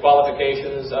indicate the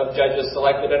qualifications of judges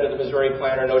selected under the Missouri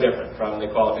Plan are no different from the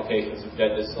qualifications of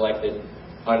judges selected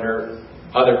under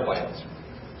other plans.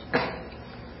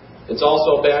 It's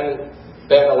also been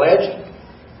alleged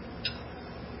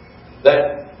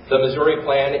that the Missouri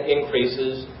Plan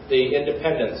increases the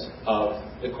independence of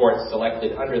the courts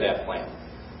selected under that plan.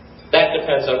 That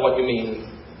depends on what you mean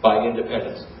by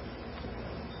independence.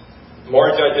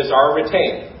 More judges are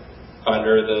retained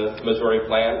under the Missouri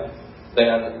plan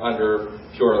than under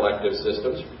pure elective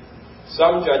systems.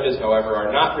 Some judges, however,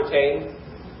 are not retained.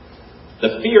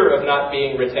 The fear of not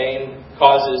being retained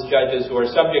causes judges who are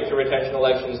subject to retention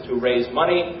elections to raise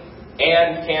money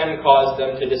and can cause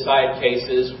them to decide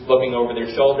cases looking over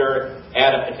their shoulder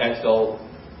at a potential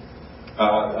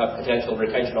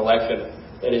retention election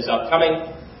that is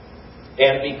upcoming.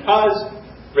 And because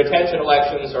retention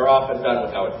elections are often done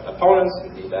without opponents,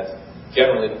 indeed that's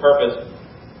generally the purpose,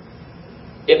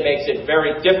 it makes it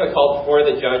very difficult for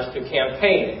the judge to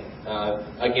campaign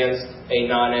against a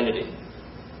non-entity.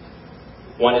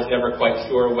 One is never quite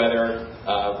sure whether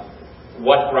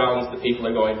what grounds the people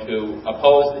are going to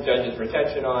oppose the judge's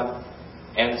retention on,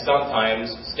 and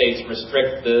sometimes states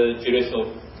restrict the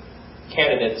judicial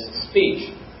candidate's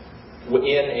speech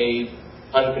in a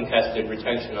uncontested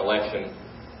retention election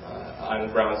on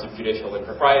grounds of judicial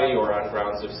impropriety or on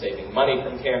grounds of saving money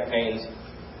from campaigns.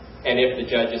 And if the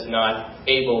judge is not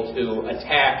able to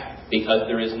attack because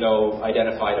there is no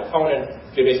identified opponent,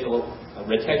 judicial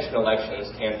retention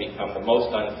elections can become the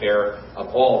most unfair of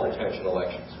all retention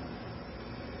elections.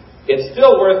 It's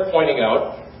still worth pointing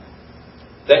out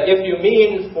that if you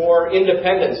mean for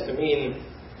independence to mean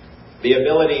the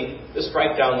ability to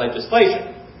strike down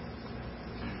legislation,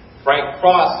 Frank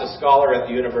Cross, a scholar at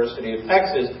the University of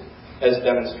Texas, has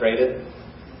demonstrated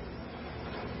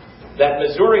that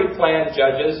Missouri plan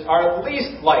judges are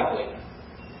least likely,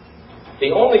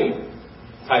 the only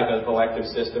type of elective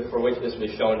system for which this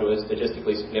was shown to a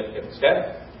statistically significant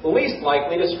extent, least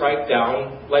likely to strike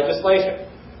down legislation.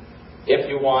 If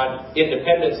you want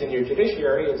independence in your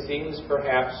judiciary, it seems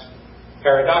perhaps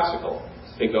paradoxical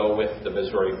to go with the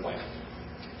Missouri plan.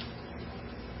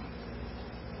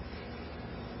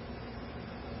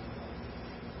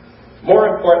 More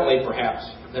importantly, perhaps,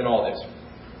 than all this,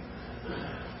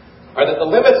 are that the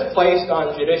limits placed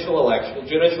on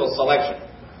judicial selection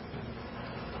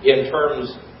in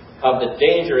terms of the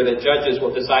danger that judges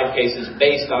will decide cases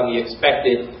based on the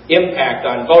expected impact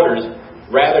on voters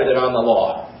rather than on the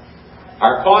law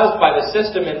are caused by the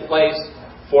system in place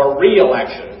for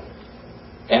re-election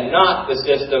and not the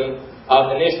system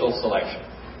of initial selection.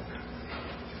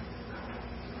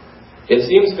 It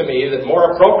seems to me that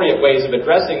more appropriate ways of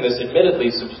addressing this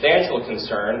admittedly substantial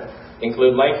concern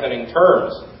include lengthening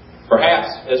terms,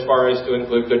 perhaps as far as to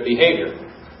include good behavior,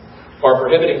 or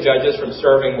prohibiting judges from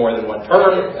serving more than one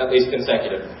term, at least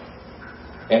consecutively.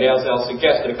 And as I'll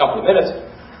suggest in a couple of minutes,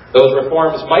 those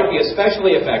reforms might be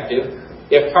especially effective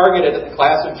if targeted at the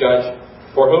class of judge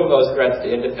for whom those threats to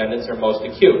independence are most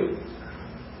acute.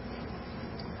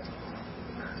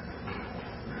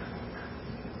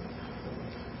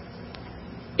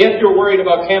 If you're worried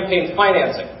about campaign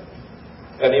financing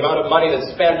and the amount of money that's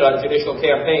spent on judicial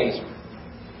campaigns,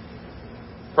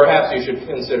 perhaps you should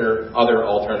consider other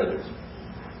alternatives.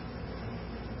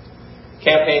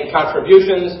 Campaign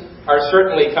contributions are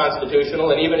certainly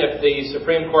constitutional, and even if the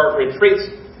Supreme Court retreats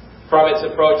from its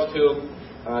approach to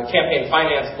campaign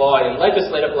finance law in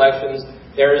legislative elections,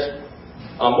 there's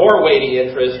a more weighty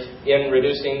interest in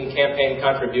reducing campaign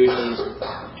contributions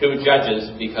to judges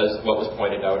because of what was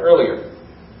pointed out earlier.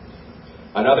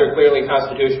 Another clearly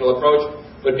constitutional approach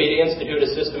would be to institute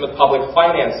a system of public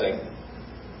financing,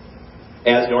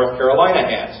 as North Carolina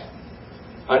has.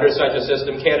 Under such a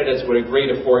system, candidates would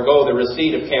agree to forego the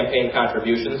receipt of campaign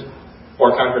contributions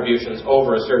or contributions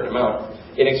over a certain amount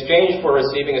in exchange for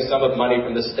receiving a sum of money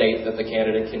from the state that the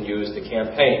candidate can use to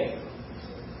campaign.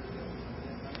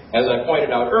 As I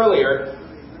pointed out earlier,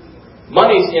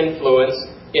 money's influence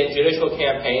in judicial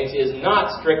campaigns is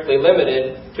not strictly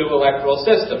limited to electoral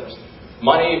systems.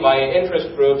 Money by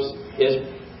interest groups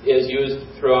is used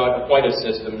throughout appointive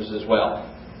systems as well.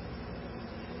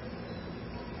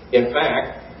 In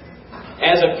fact,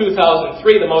 as of 2003,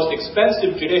 the most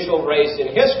expensive judicial race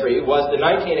in history was the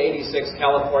 1986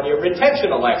 California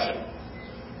retention election.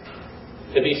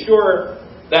 To be sure,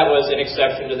 that was an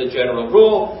exception to the general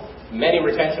rule. Many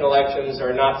retention elections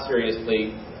are not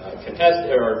seriously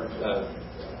contested or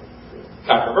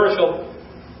controversial.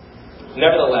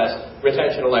 Nevertheless,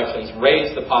 retention elections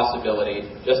raise the possibility,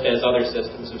 just as other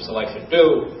systems of selection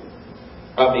do,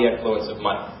 of the influence of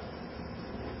money.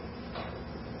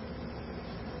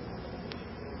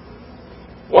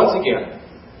 Once again,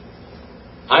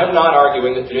 I'm not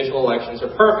arguing that judicial elections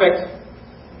are perfect,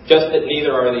 just that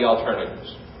neither are the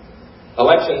alternatives.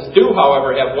 Elections do,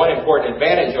 however, have one important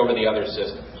advantage over the other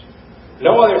systems.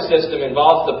 No other system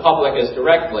involves the public as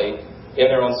directly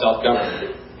in their own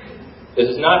self-government. This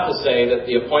is not to say that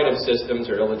the appointive systems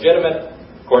are illegitimate.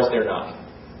 Of course they're not.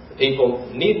 The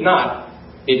people need not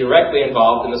be directly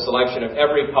involved in the selection of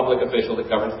every public official that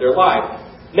governs their life.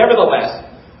 Nevertheless,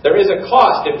 there is a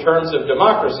cost in terms of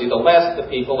democracy the less the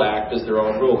people act as their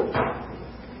own rulers.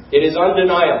 It is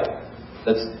undeniable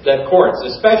that courts,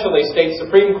 especially state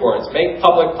supreme courts, make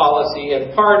public policy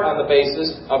in part on the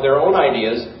basis of their own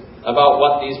ideas about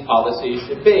what these policies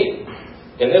should be.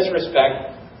 In this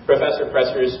respect, Professor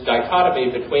Presser's dichotomy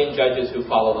between judges who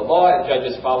follow the law and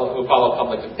judges who follow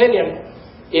public opinion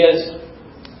is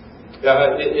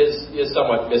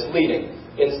somewhat misleading.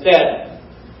 Instead,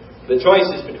 the choice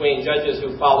is between judges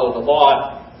who follow the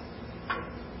law,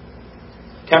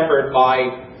 tempered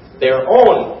by their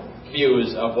own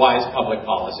views of wise public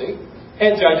policy,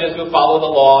 and judges who follow the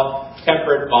law,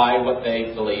 tempered by what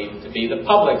they believe to be the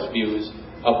public's views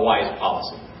of wise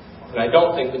policy. And I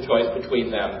don't think the choice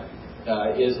between them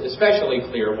is especially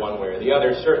clear one way or the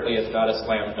other. Certainly it's not a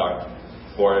slam dunk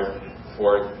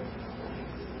for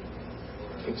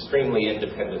extremely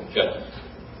independent judges.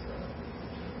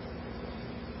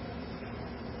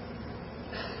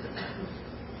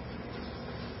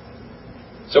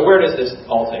 So where does this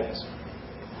all take us?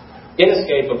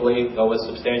 Inescapably, though with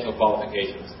substantial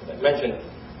qualifications that I mentioned,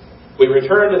 we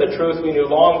return to the truth we knew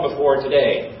long before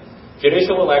today.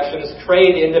 Judicial elections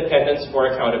trade independence for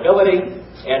accountability,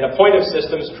 and appointive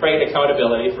systems trade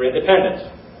accountability for independence.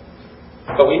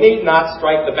 But we need not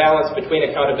strike the balance between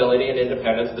accountability and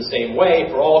independence the same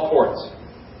way for all courts.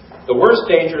 The worst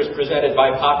dangers presented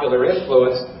by popular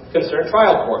influence concern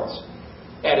trial courts.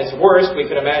 At its worst, we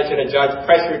can imagine a judge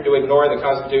pressured to ignore the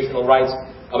constitutional rights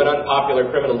of an unpopular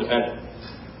criminal defendant.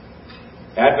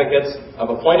 Advocates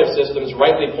of appointive systems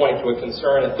rightly point to a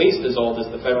concern at least as old as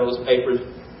the Federalist Papers,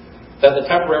 that the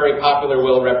temporary popular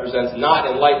will represents not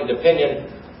enlightened opinion,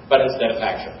 but instead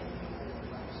action.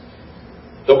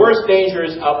 The worst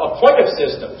dangers of appointive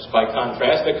systems, by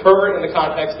contrast, occur in the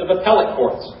context of appellate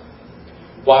courts.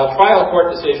 While trial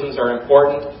court decisions are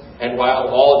important, and while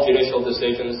all judicial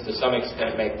decisions to some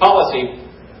extent make policy,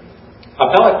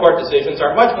 appellate court decisions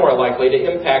are much more likely to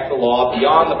impact the law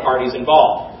beyond the parties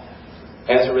involved.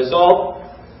 As a result,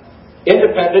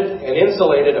 independent and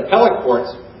insulated appellate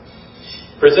courts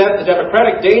present the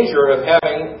democratic danger of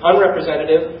having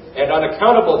unrepresentative and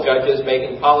unaccountable judges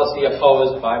making policy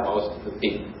opposed by most of the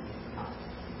people.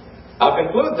 I'll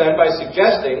conclude then by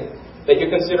suggesting that you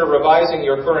consider revising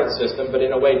your current system, but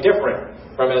in a way different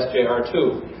from SJR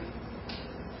 2.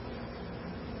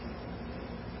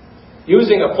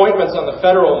 Using appointments on the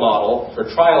federal model for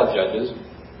trial judges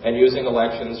and using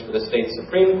elections for the state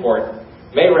Supreme Court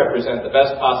may represent the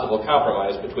best possible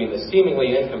compromise between the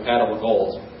seemingly incompatible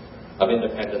goals of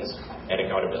independence and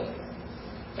accountability.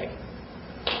 Thank you.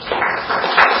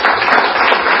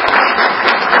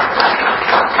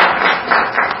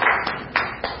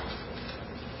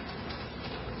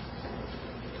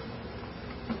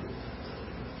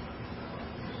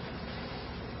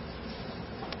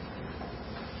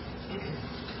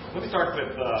 Let me start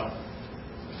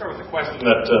with the question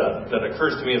that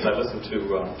occurs to me as I listen to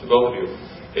both of you.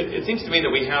 It seems to me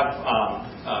that we have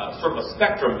sort of a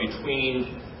spectrum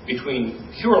between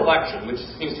pure election, which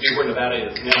seems to be where Nevada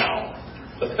is now,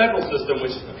 the federal system,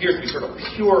 which appears to be sort of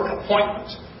pure appointment,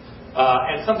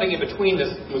 and something in between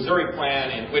this Missouri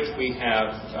plan in which we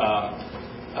have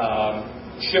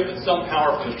shifted some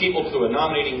power from the people to a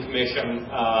nominating commission,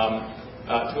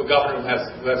 to a governor who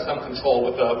has some control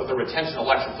with the retention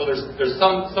election. So there's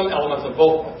some elements of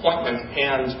both appointment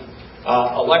and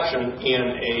election in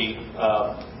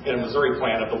a Missouri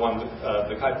plan of the one that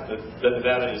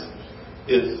Nevada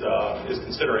is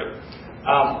considering.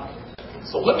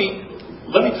 So let me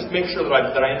just make sure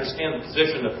that I understand the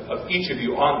position of each of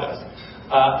you on this.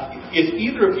 Is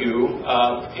either of you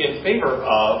in favor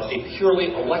of a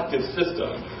purely elective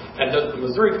system? And does the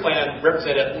Missouri plan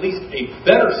represent at least a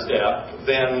better step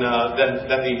than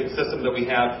the system that we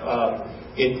have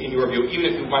in your view, even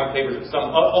if you might favor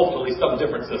ultimately some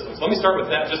different systems? So let me start with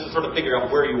that just to sort of figure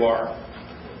out where you are.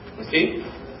 Steve?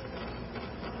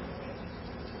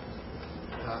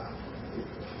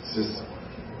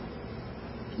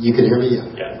 You can hear me?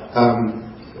 Yeah.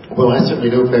 Well, I certainly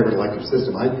don't favor an elective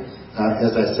system.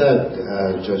 As I said,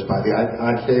 Judge Bybee,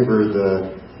 I favor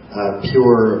the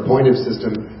pure appointive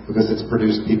system because it's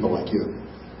produced people like you.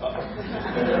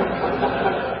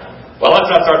 Well, let's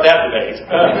not start that debate.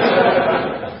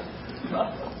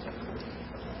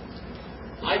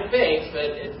 I think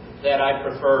that I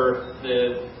prefer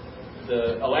the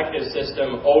elective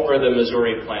system over the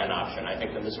Missouri plan option. I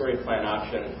think the Missouri plan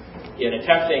option, in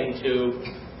attempting to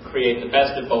create the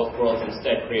best of both worlds,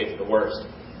 instead creates the worst.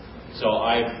 So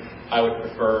I I would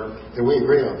prefer... And we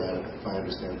agree on that, if I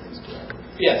understand things correctly.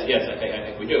 Yes, I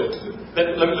think we do.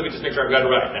 Let me just make sure I've got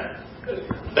it right now.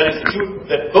 That is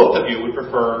that both of you would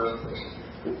prefer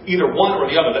either one or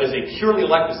the other. That is a purely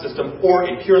elected system or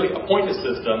a purely appointed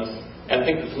system, and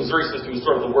think that the Missouri system is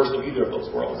sort of the worst of either of those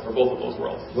worlds, or both of those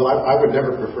worlds. Well, I would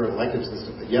never prefer an elective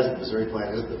system, but yes, the Missouri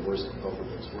plan is the worst of both of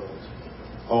those worlds.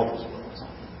 All those worlds.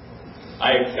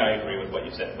 I agree with what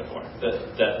you said before,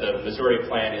 that the Missouri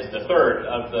plan is the third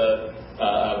of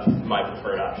my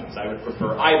preferred options. I would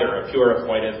prefer either a pure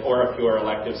appointed or a pure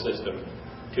elective system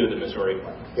to the Missouri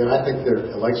plan. And I think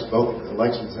both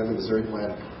elections and the Missouri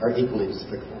plan are equally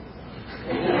despicable.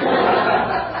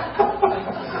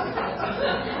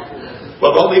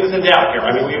 Well, don't leave us in doubt here.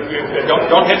 I mean, we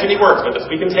don't hedge any words with us.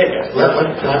 We can take it.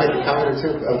 Can I make a comment or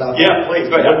two about that? Yeah, please,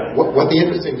 go ahead. What the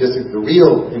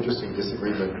real interesting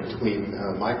disagreement between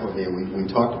Michael and me, and we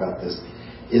talked about this,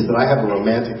 is that I have a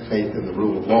romantic faith in the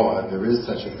rule of law, and there is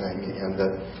such a thing, and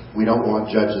that we don't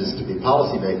want judges to be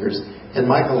policymakers, and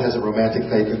Michael has a romantic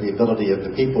faith in the ability of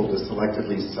the people to select at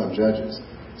least some judges.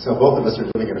 So both of us are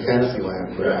living in a fantasy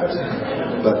land, perhaps,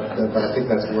 but I think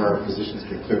that's where our positions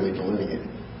get clearly delineated.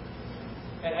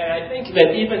 And I think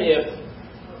that even if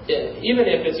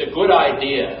it's a good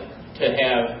idea to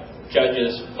have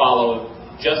judges follow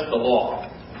just the law,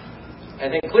 I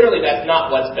think clearly that's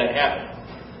not what's been happening.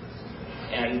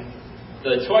 And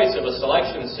the choice of a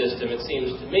selection system, it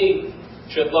seems to me,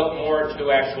 should look more to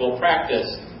actual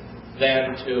practice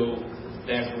than to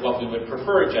what we would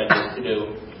prefer judges to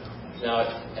do. Now,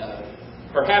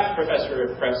 perhaps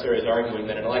Professor Presser is arguing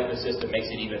that an elective system makes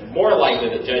it even more likely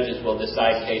that judges will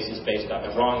decide cases based on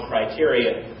the wrong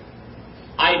criteria.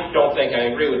 I don't think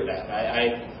I agree with that.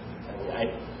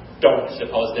 I don't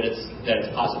suppose that it's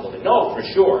possible to know for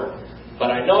sure,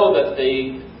 but I know that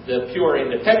the pure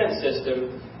independent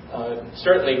system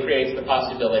certainly creates the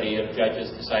possibility of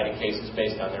judges deciding cases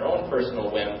based on their own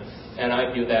personal whim, and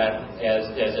I view that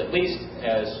as at least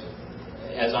as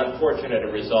unfortunate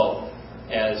a result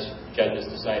as judges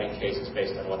deciding cases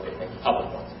based on what they think the public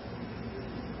wants.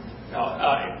 Now,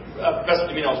 Professor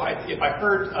Dimino, if I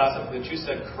heard something that you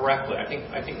said correctly, I think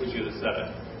it was you that said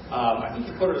it. I think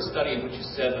you quoted a study in which you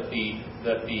said that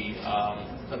the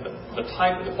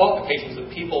qualifications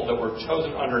of people that were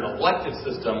chosen under an elective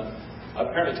system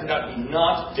apparently turned out to be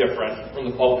not different from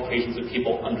the qualifications of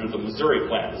people under the Missouri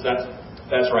plan.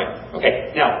 That's right.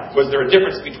 Okay. Now, was there a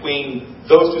difference between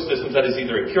those two systems, that is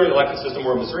either a purely elected system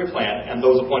or a Missouri plan, and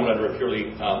those appointed under a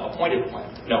purely appointed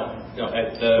plan? No.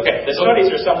 Okay. The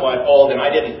studies are somewhat old, and I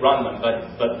didn't run them,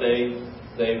 but they've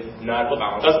not.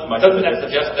 Doesn't that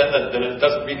suggest then that it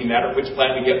doesn't really matter which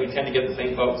plan we get? We tend to get the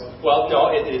same votes. Well,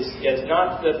 no. It's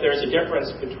not that there's a difference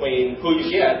between who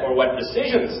you get or what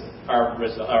decisions are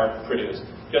produced,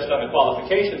 just on the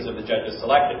qualifications of the judges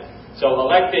selected. So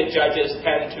elected judges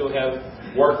tend to have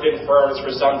worked in firms for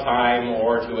some time,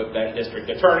 or to have been district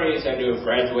attorneys and to have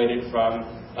graduated from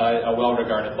a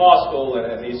well-regarded law school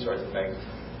and these sorts of things.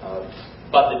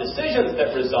 But the decisions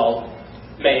that result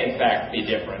may in fact be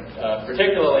different,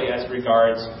 particularly as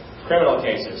regards criminal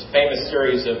cases. Famous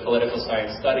series of political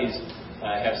science studies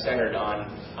have centered on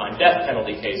death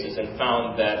penalty cases and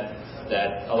found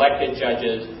that elected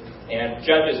judges and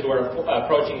judges who are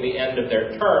approaching the end of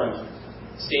their terms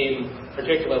seem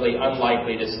particularly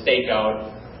unlikely to stake out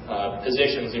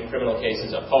positions in criminal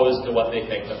cases opposed to what they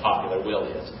think the popular will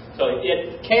is. So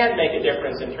it can make a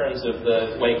difference in terms of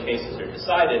the way cases are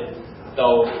decided,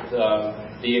 though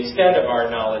the extent of our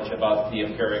knowledge about the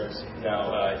empirics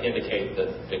now indicate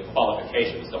that the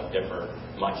qualifications don't differ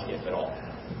much, if at all.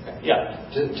 Yeah.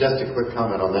 Just a quick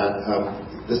comment on that.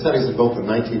 The studies of both the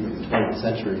 19th and 20th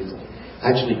centuries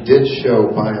actually did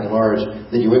show, by and large,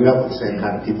 that you end up with the same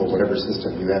kind of people, whatever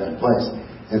system you have in place.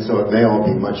 And so it may all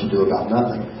be much ado about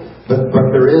nothing. But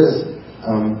there is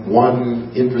one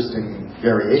interesting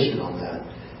variation on that.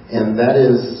 And that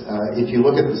is, if you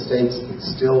look at the states that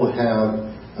still have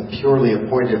a purely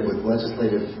appointed with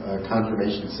legislative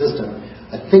confirmation system,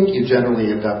 I think you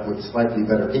generally end up with slightly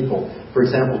better people. For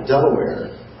example,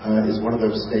 Delaware is one of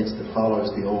those states that follows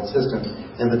the old system,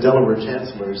 and the Delaware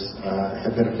chancellors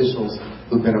have been officials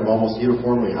who've been of almost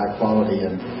uniformly high quality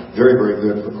and very, very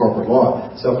good for corporate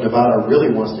law. So if Nevada really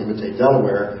wants to imitate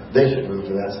Delaware, they should move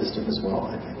to that system as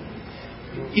well, I think.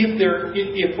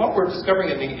 If what we're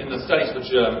discovering in the studies,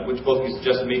 which both of you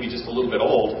suggested maybe just a little bit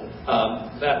old,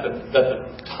 that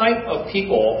the type of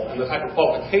people and the type of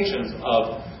qualifications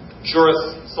of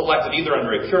jurists selected either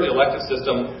under a purely elected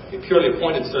system, a purely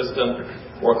appointed system,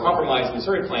 or a compromised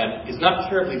Missouri plan is not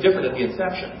terribly different at the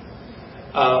inception.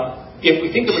 If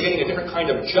we think that we're getting a different kind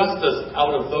of justice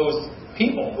out of those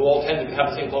people who all tend to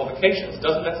have the same qualifications.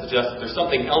 Doesn't that suggest that there's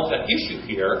something else at issue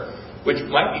here, which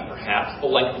might be perhaps the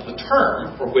length of the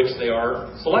term for which they are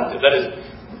selected? That is,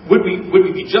 would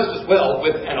we be just as well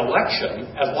with an election,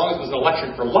 as long as it was an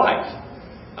election for life,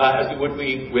 as we would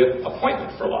be with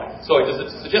appointment for life? So does it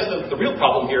suggest that the real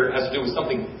problem here has to do with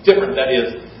something different, that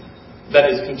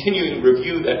is continuing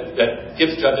review that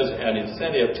gives judges an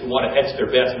incentive to want to hedge their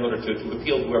bets in order to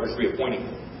appeal to whoever's reappointing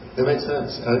them? That makes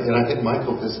sense. And I think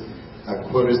Michael has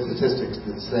quoted statistics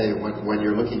that say when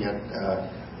you're looking at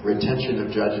retention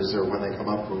of judges or when they come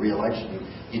up for re-election,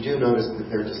 you do notice that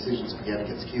their decisions begin to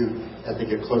get skewed as they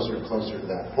get closer and closer to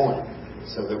that point.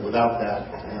 So that without that,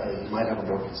 you might have a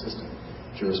more consistent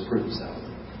jurisprudence out of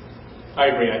it.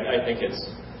 I agree. I think it's,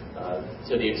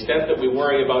 to the extent that we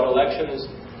worry about elections,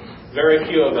 very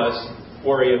few of us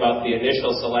worry about the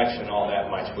initial selection all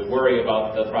that much. We worry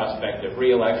about the prospect of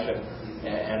re-election,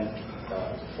 and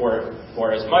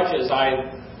for as much as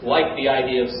I like the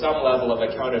idea of some level of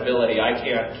accountability, I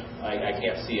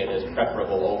can't see it as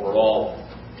preferable overall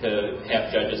to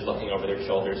have judges looking over their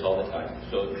shoulders all the time.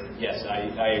 So yes,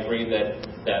 I agree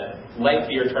that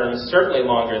lengthier terms, certainly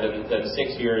longer than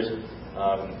 6 years,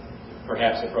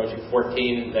 perhaps approaching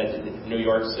 14. That the New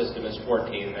York system is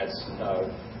 14.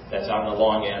 That's on the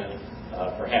long end.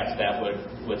 Perhaps that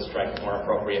would strike a more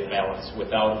appropriate balance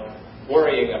without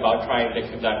worrying about trying to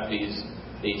conduct these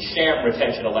sham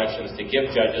retention elections to give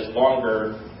judges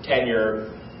longer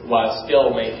tenure while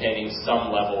still maintaining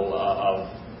some level of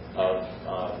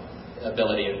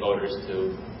ability in voters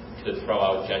to throw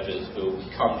out judges who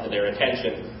come to their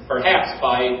attention, perhaps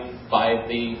by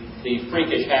the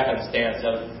freakish happenstance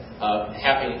of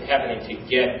happening to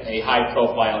get a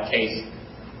high-profile case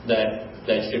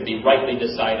that should be rightly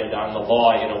decided on the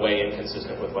law in a way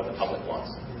inconsistent with what the public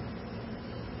wants.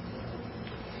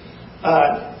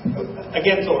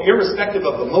 Again, so irrespective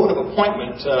of the mode of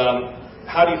appointment,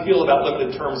 how do you feel about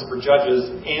limited terms for judges?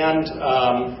 And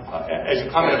as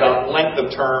you comment about length of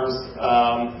terms,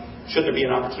 should there be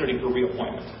an opportunity for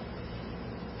reappointment?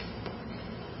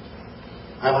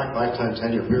 I like lifetime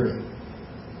tenure period.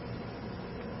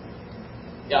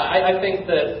 Yeah, I think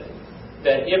that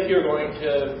if you're going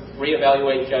to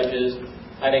reevaluate judges,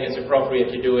 I think it's appropriate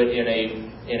to do it in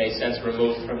a sense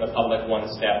removed from the public one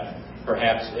step.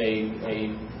 Perhaps a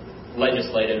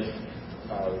legislative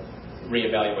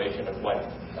reevaluation of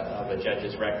a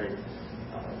judge's record.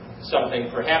 Something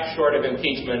perhaps short of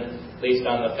impeachment, at least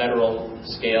on the federal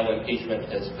scale. Impeachment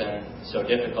has been so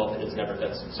difficult that it's never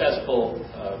been successful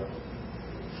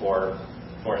for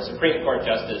a Supreme Court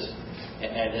justice,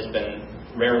 and has been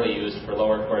rarely used for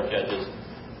lower court judges.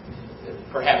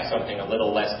 Perhaps something a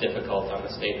little less difficult on the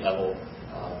state level.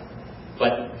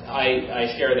 But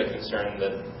I share the concern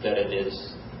that it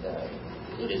is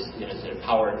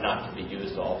empowered not to be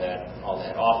used all that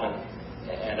often,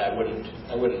 and I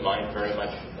wouldn't mind very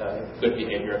much good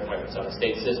behavior appointments on the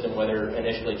state system, whether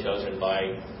initially chosen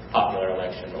by popular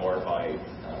election or by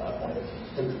appointed.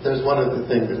 And there's one other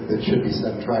thing that should be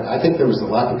said and tried. I think there was a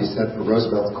lot to be said for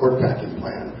Roosevelt's court packing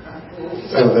plan,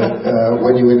 so that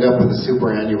when you end up with a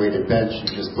superannuated bench, you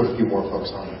just put a few more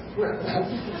folks on it.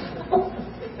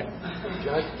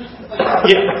 Judge?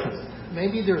 Yeah.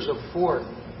 Maybe there's a fourth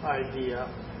idea.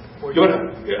 I don't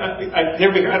know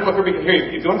if everybody can hear you.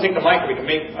 If you want to take the mic, we can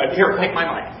take my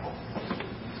mic.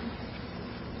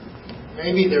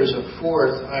 Maybe there's a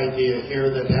fourth idea here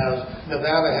that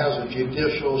Nevada has a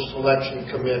judicial selection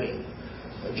committee,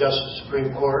 a Justice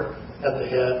Supreme Court at the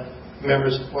head,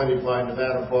 members appointed by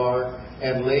Nevada Bar,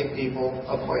 and lay people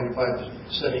appointed by the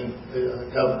sitting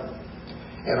governor.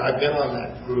 And I've been on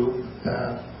that group,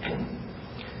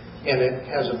 and it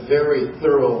has a very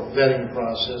thorough vetting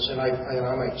process, and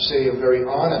I might say a very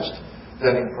honest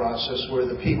vetting process, where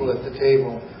the people at the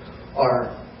table are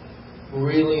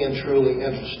really and truly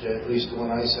interested, at least the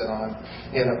one I sat on,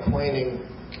 in appointing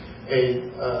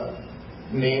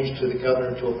names to the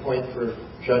governor to appoint for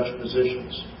judge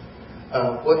positions.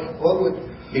 What would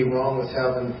be wrong with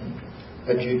having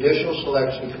a judicial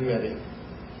selection committee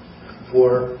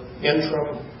for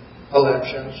interim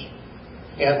elections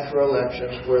and for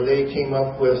elections where they came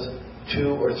up with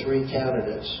 2 or 3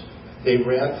 candidates? They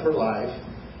ran for life,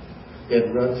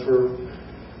 they'd run for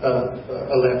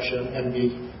election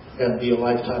and be a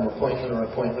lifetime appointment or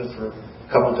appointment for a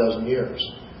couple dozen years.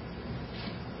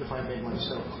 If I made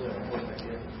myself clear on what I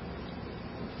did.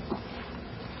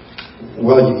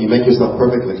 Well, you make yourself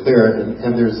perfectly clear,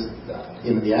 and there's,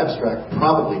 in the abstract,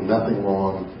 probably nothing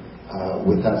wrong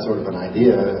with that sort of an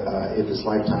idea if it's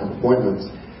lifetime appointments,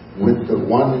 with the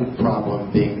one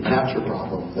problem being the capture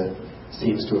problem, that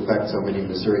seems to affect so many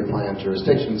Missouri plan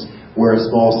jurisdictions, where a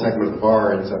small segment of the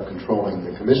bar ends up controlling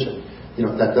the commission.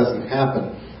 If that doesn't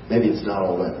happen, maybe it's not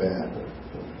all that bad.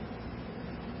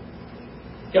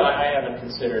 Yeah, I haven't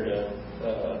considered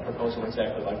a proposal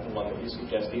exactly like the one that you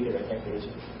suggest either. I think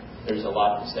there's a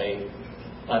lot to say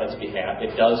on its behalf.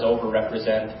 It does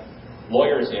overrepresent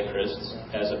lawyers' interests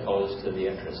as opposed to the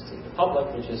interests of the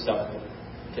public, which is something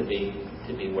to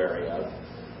be wary of.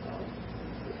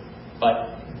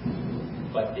 But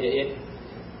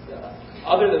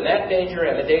other than that danger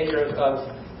and the danger of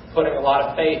putting a lot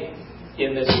of faith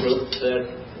in this group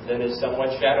that is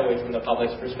somewhat shadowy from the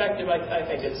public's perspective, I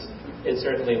think it's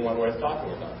certainly one worth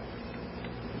talking about.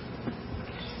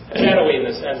 Shadowy in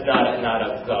the sense not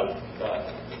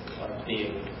of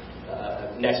being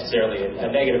necessarily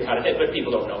a negative connotation, but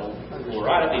people don't know who are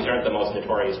on it. These aren't the most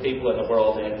notorious people in the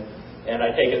world, and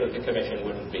I take it that the commission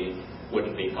wouldn't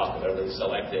be popularly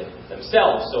selected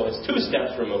themselves. So it's two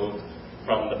steps removed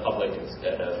from the public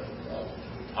instead of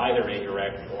either a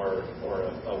direct or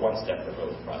a one-step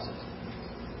removed process.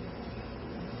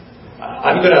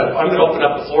 I'm going to open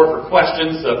up the floor for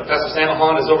questions. Professor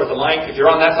Sanahan is over at the mic. If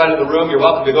you're on that side of the room, you're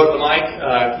welcome to go to the mic.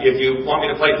 If you want me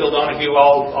to play Phil Donahue,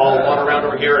 I'll wander around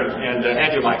over here and hand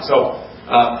you a mic. So,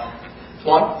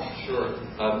 Juan? Sure.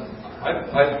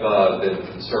 I've been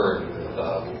concerned with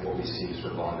what we see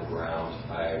sort of on the ground.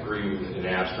 I agree with in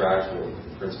abstract with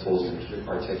the principles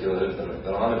articulated,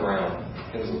 but on the ground,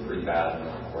 things look pretty bad in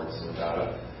the courts in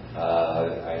Nevada.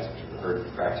 I heard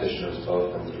practitioners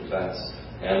both from the defense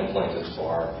and the plaintiffs'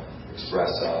 bar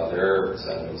express their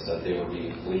sentiments that they were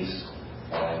being policed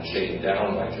and shaken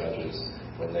down by judges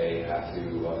when they have to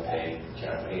pay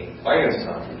campaign finance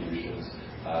contributions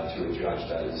to a judge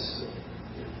that is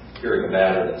hearing a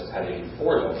matter that's pending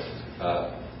before them.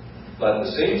 But at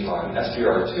the same time,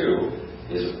 SGR2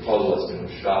 is a proposal that's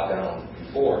been shot down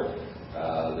before.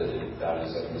 That is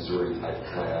a Missouri-type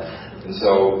plan. And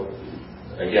so,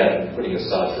 again, putting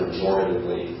aside sort of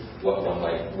normatively what one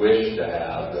might wish to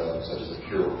have, such as a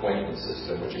pure appointment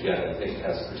system, which again I think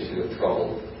has particular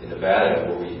trouble in Nevada,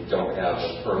 where we don't have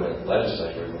a permanent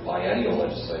legislature, a biennial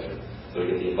legislature. So to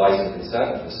get the advice and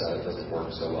consent of the Senate doesn't work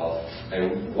so well.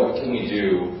 And what can we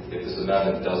do if this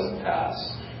amendment doesn't pass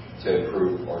to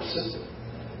improve our system?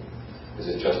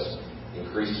 Is it just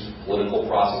increased political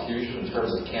prosecution in terms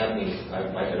of campaigning? I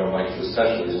know Mike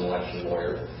especially is an election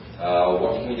lawyer.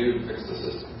 What can we do to fix the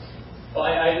system? Well,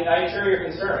 I share your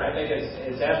concern. I think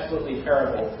it's absolutely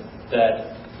terrible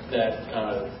that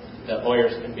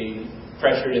lawyers can be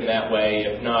pressured in that way,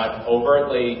 if not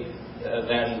overtly,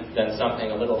 then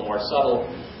something a little more subtle.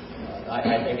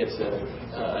 I think it's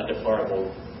a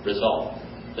deplorable result.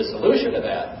 The solution to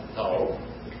that, though,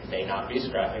 may not be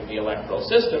scrapping the electoral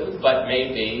system, but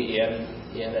may be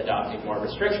in adopting more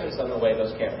restrictions on the way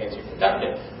those campaigns are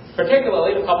conducted,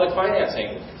 particularly the public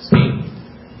financing scheme.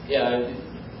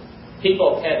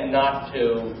 People tend not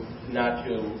to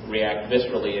react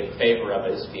viscerally in favor of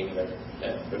a scheme that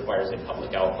requires a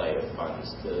public outlay of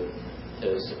funds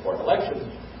to support elections.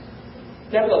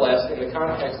 Nevertheless, in the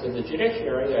context of the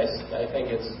judiciary, I think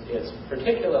it's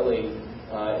particularly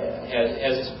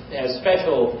has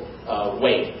special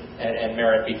weight and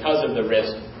merit because of the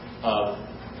risk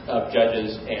of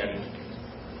judges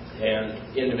and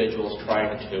individuals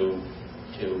trying to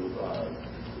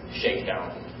shake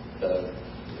down the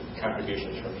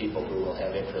contributions from people who will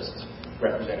have interests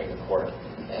representing the court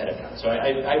ahead of time. So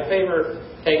I favor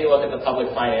taking a look at the public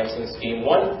financing scheme.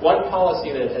 One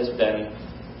policy that has been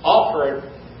offered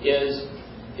is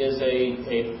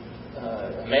a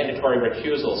mandatory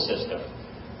recusal system,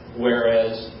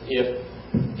 whereas if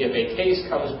a case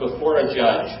comes before a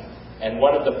judge and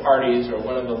one of the parties or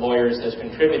one of the lawyers has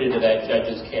contributed to that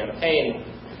judge's campaign,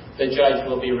 the judge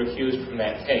will be recused from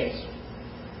that case.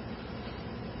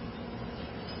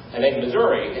 I think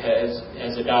Missouri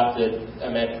has adopted a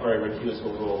mandatory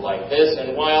recusal rule like this,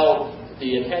 and while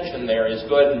the intention there is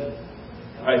good,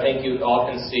 I think you all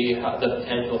can see the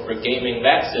potential for gaming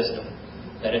that system.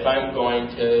 That if I'm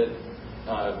going to,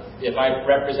 if I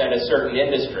represent a certain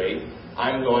industry,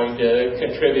 I'm going to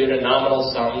contribute a nominal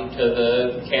sum to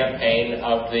the campaign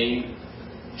of the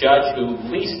judge who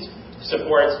least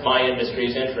supports my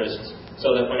industry's interests,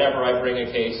 so that whenever I bring a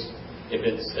case, if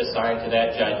it's assigned to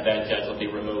that judge will be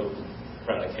removed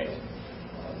from the case.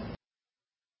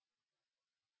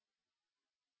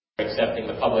 Accepting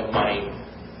the public money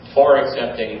or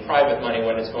accepting private money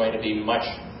when it's going to be much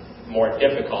more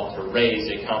difficult to raise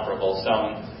a comparable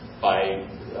sum by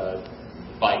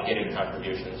getting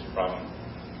contributions from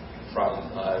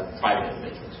private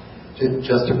individuals.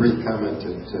 Just a brief comment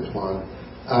to Juan.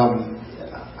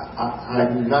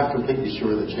 I'm not completely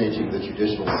sure that changing the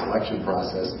judicial selection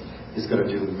process is going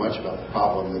to do much about the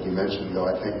problem that you mentioned, though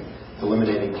I think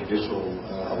eliminating judicial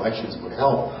elections would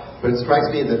help. But it strikes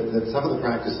me that some of the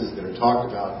practices that are talked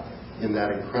about in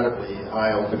that incredibly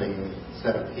eye-opening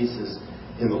set of pieces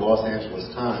in the Los Angeles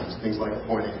Times, things like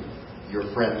appointing your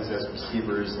friends as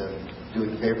receivers and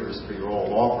doing favors for your old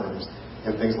law firms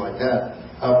and things like that,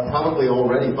 probably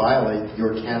already violate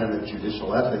your canon of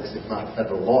judicial ethics, if not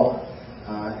federal law.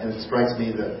 And it strikes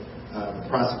me that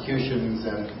prosecutions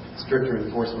and stricter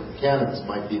enforcement of canons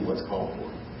might be what's called for.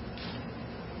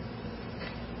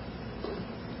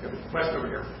 Question over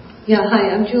here. Yeah, hi,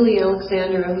 I'm Julie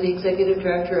Alexander. I'm the Executive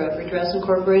Director of Redress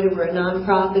Incorporated. We're a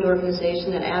nonprofit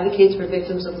organization that advocates for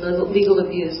victims of legal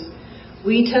abuse.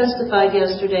 We testified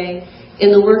yesterday in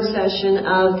the work session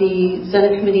of the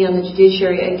Senate Committee on the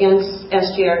Judiciary against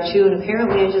SJR 2, and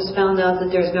apparently I just found out that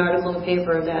there's an article in the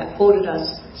paper that quoted us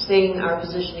saying our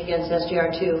position against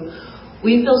SJR 2.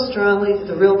 We feel strongly that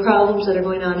the real problems that are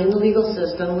going on in the legal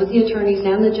system with the attorneys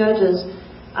and the judges,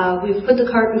 we've put the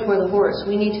cart before the horse.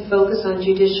 We need to focus on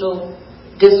judicial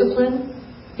discipline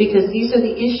because these are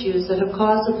the issues that have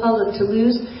caused the public to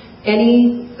lose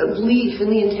any belief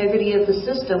in the integrity of the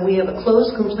system. We have a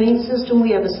closed complaint system. We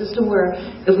have a system where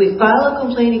if we file a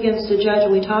complaint against a judge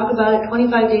and we talk about it, 25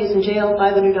 days in jail,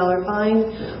 $500 fine.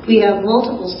 We have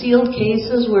multiple sealed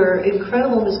cases where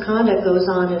incredible misconduct goes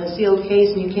on in a sealed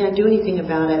case and you can't do anything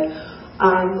about it.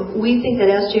 We think that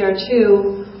SJR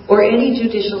 2 or any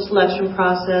judicial selection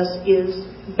process is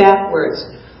backwards.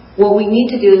 What we need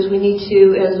to do is we need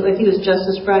to, as I think it was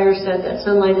Justice Breyer said, that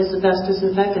sunlight is the best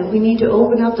disinfectant. We need to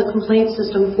open up the complaint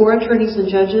system for attorneys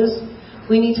and judges.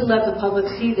 We need to let the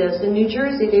public see this. In New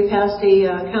Jersey, they passed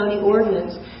a county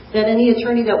ordinance that any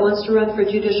attorney that wants to run for a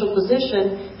judicial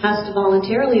position has to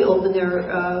voluntarily open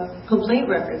their complaint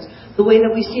records. The way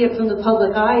that we see it from the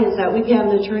public eye is that we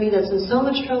have an attorney that's in so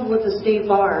much trouble with the state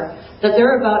bar that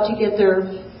they're about to get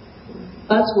their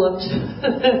butts whooped.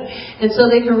 And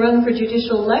so they can run for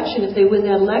judicial election. If they win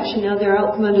that election, now they're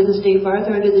out from under the state bar,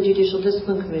 they're under the Judicial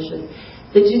Discipline Commission.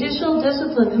 The Judicial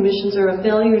Discipline Commissions are a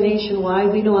failure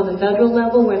nationwide. We know on the federal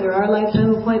level where there are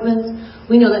lifetime appointments,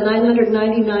 we know that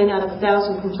 999 out of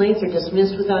 1,000 complaints are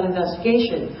dismissed without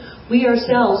investigation. We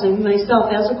ourselves, and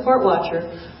myself as a court watcher,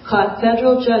 caught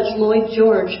federal Judge Lloyd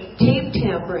George tape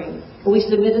tampering. We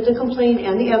submitted the complaint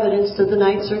and the evidence to the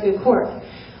Ninth Circuit Court.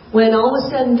 When all was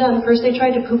said and done, first they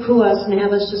tried to poo-poo us and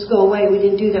have us just go away. We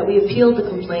didn't do that. We appealed the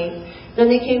complaint.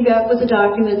 Then they came back with a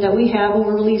document that we have and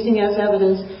we're releasing as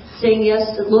evidence saying, yes,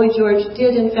 that Lloyd George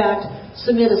did, in fact,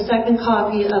 submit a second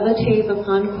copy of a tape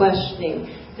upon questioning.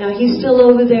 Now, he's still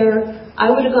over there. I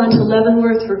would have gone to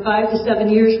Leavenworth for 5 to 7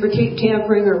 years for tape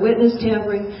tampering or witness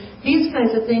tampering. These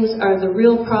kinds of things are the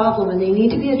real problem, and they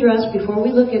need to be addressed before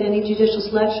we look at any judicial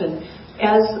selection.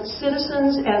 As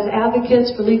citizens, as advocates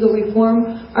for legal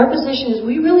reform, our position is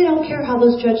we really don't care how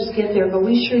those judges get there, but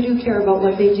we sure do care about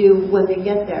what they do when they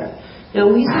get there.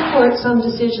 Now, we support some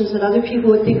decisions that other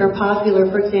people would think are popular.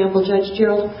 For example, Judge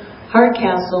Gerald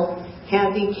Hardcastle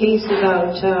had the case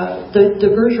about the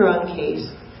Bergeron case.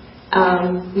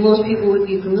 Most people would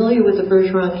be familiar with the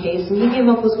Bergeron case, and he came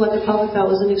up with what the public thought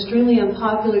was an extremely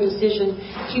unpopular decision.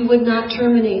 He would not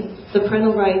terminate the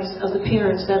parental rights of the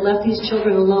parents that left these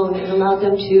children alone and allowed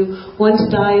them to, one to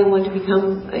die and one to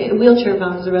become wheelchair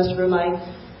bound for the rest of their life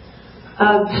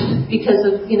because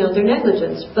of, their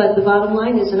negligence. But the bottom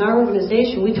line is, in our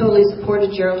organization, we totally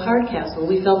supported Gerald Hardcastle.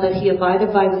 We felt that he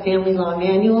abided by the family law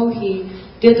manual. He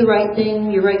did the right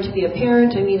thing, your right to be a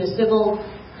parent. I mean, a civil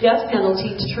death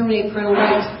penalty to terminate parental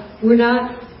rights. We're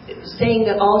not saying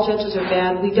that all judges are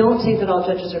bad. We don't say that all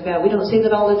judges are bad. We don't say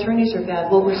that all attorneys are bad.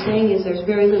 What we're saying is there's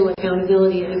very little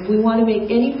accountability. And if we want to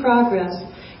make any progress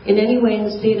in any way in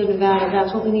the state of Nevada,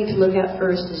 that's what we need to look at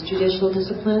first is judicial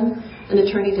discipline and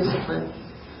attorney discipline.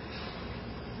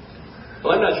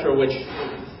 Well, I'm not sure which,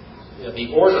 the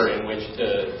order in which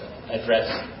to address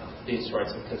these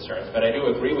sorts of concerns, but I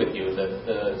do agree with you that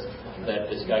that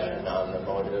discussion on the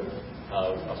motive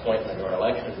of appointment or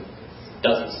election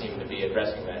doesn't seem to be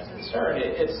addressing that concern.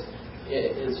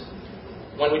 It's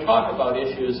when we talk about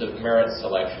issues of merit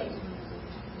selection,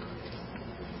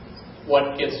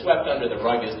 what gets swept under the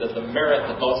rug is that the merit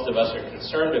that most of us are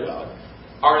concerned about,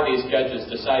 are these judges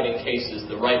deciding cases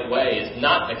the right way, is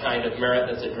not the kind of merit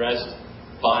that's addressed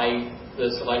by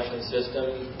the selection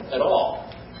system at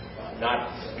all.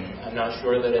 I'm not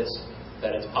sure that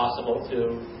it's possible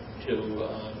to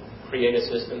create a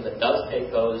system that does take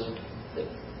those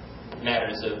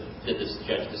matters of did this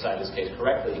judge decide this case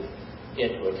correctly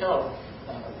into account.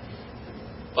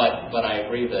 But I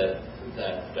agree that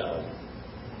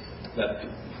that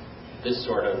this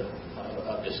sort of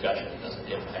discussion doesn't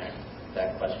impact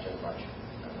that question much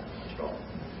at all.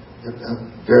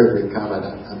 Very brief comment.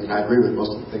 I mean, I agree with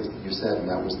most of the things that you said, and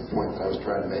that was the point that I was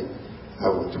trying to make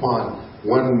with Tuan.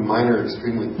 One minor,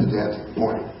 extremely pedantic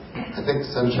point. I think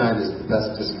sunshine is the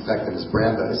best disinfectant as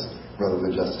Brandeis rather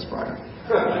than Justice Breyer.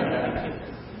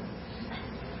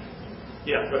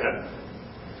 Yeah, go ahead.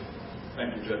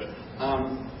 Thank you, Judge.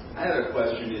 I had a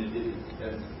question.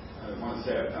 I want to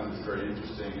say I found this very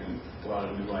interesting and a lot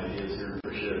of new ideas here.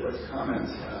 Appreciate everybody's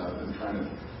comments. I've been trying to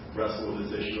wrestle with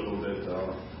this issue a little bit.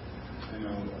 I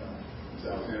know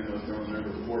Saltzman was no member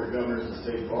of the Board of Governors and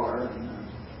State Bar, and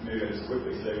maybe I just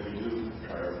quickly say we do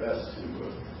try our best to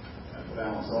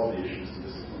balance all the issues of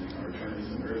disciplining our attorneys,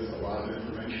 and there is a lot of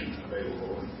information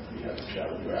available, and we have to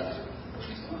chat with you after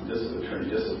on attorney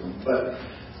discipline. But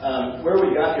where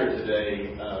we got here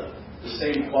today, the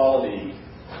same quality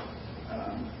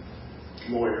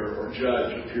lawyer or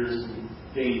judge appears to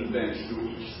gain the bench through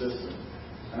each system.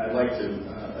 And I'd like to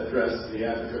address the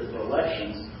advocate for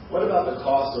elections. What about the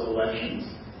cost of elections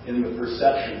in the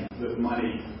perception that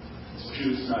money is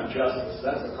juice, not justice?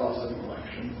 That's the cost of an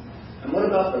election. And what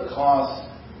about the cost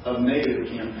of negative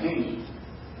campaigning,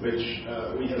 which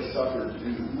we have suffered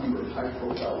in a number of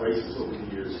high-profile races over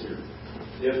the years here?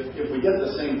 If we get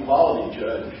the same quality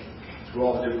judge through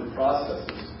all the different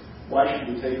processes, why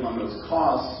should we take on those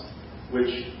costs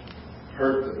which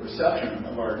hurt the perception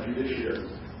of our judiciary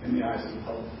in the eyes of the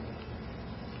public?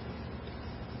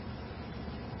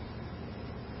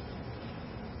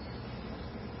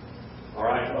 All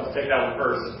right, let's take that one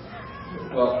first.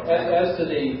 Well, as to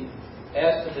the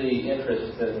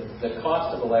interest, the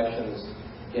cost of elections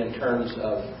in terms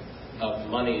of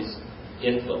money's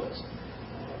influence,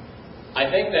 I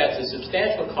think that's a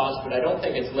substantial cost, but I don't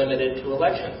think it's limited to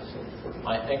elections.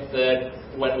 I think that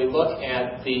when we look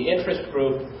at the interest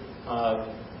group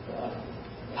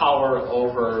power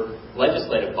over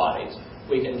legislative bodies,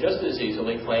 we can just as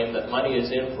easily claim that money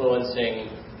is influencing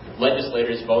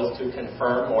legislators both to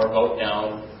confirm or vote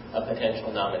down a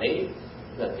potential nominee,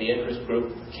 that the interest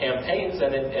group campaigns,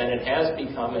 and it has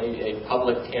become a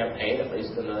public campaign, at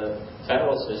least in the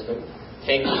federal system,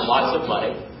 takes lots of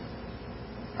money.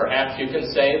 Perhaps you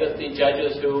can say that the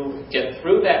judges who get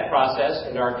through that process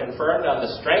and are confirmed on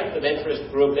the strength of interest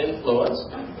group influence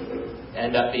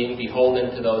end up being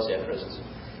beholden to those interests.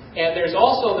 And there's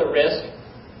also the risk,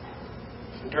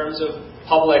 in terms of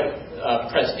public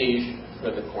prestige for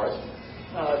the court,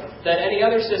 that any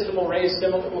other system will raise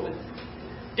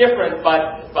different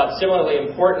but similarly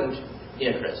important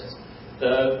interests.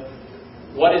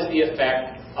 What is the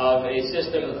effect of a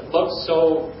system that looks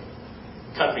so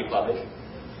country clubbish,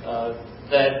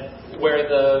 that where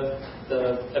the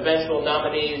eventual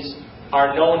nominees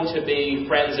are known to be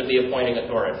friends of the appointing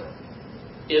authority?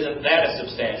 Isn't that a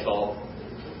substantial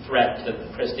threat to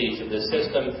the prestige of the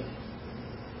system?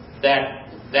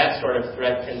 That sort of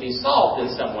threat can be solved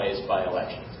in some ways by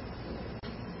elections.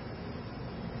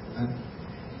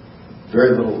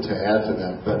 Very little to add to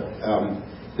that, but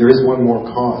there is one more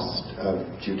cost of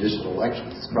judicial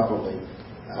elections. It's probably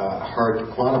hard to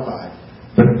quantify,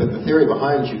 but the theory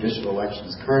behind judicial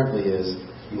elections currently is,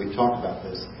 and we've talked about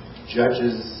this,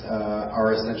 judges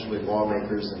are essentially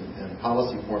lawmakers and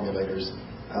policy formulators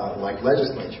like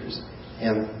legislatures,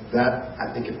 and that,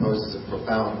 I think, imposes a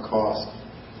profound cost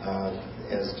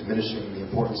as diminishing the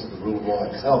importance of the rule of law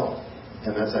itself,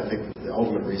 and that's, I think, the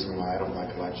ultimate reason why I don't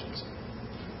like elections.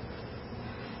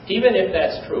 Even if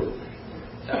that's true,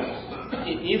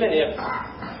 even if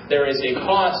there is a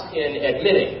cost in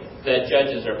admitting that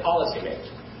judges are policymakers,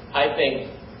 I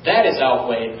think that is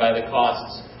outweighed by the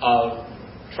costs of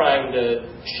trying to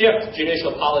shift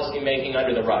judicial policymaking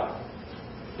under the rug.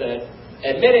 That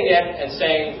admitting it and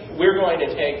saying we're going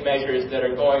to take measures that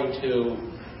are going to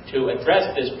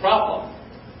address this problem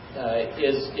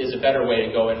is a better way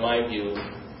to go, in my view,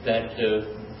 than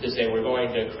to say we're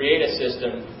going to create a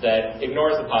system that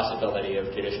ignores the possibility of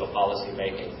judicial policy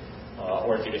making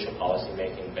or judicial policy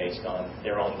making based on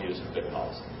their own views of good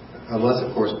policy. Unless,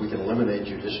 of course, we can eliminate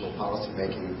judicial policy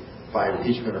making by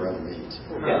impeachment or other means.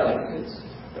 Yeah, it's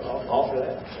all for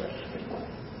that.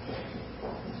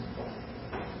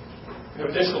 We have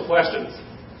additional questions?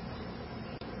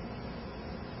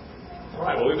 All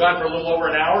right, well, we've gone for a little over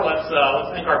an hour. Let's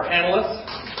thank our panelists.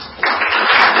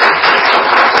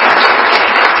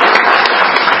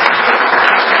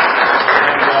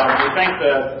 Thank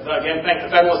the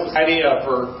Federalist Society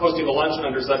for hosting the luncheon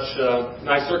under such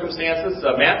nice circumstances.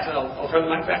 Matt, I'll turn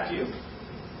the mic back to you.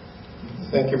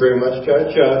 Thank you very much,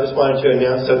 Judge. I just wanted to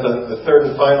announce that the third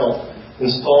and final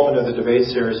installment of the debate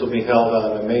series will be held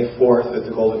on May 4th at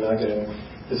the Golden Nugget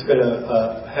is going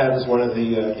to have as one of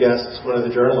the guests, one of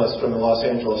the journalists from the Los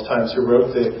Angeles Times who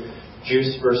wrote the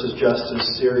Juice versus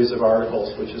Justice series of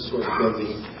articles, which has sort of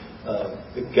been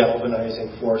the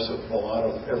galvanizing force of a lot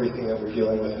of everything that we're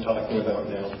dealing with and talking about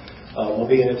now. Will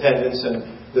be in attendance, and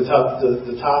the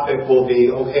topic will be,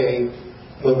 okay,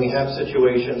 when we have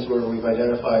situations where we've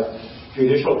identified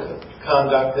judicial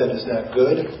conduct that is not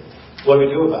good, what do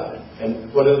we do about it?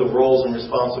 And what are the roles and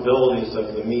responsibilities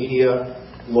of the media,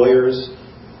 lawyers,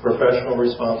 professional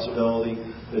responsibility,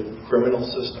 the criminal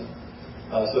system?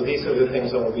 So these are the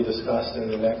things that will be discussed in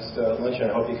the next luncheon.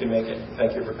 I hope you can make it.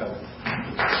 Thank you for coming.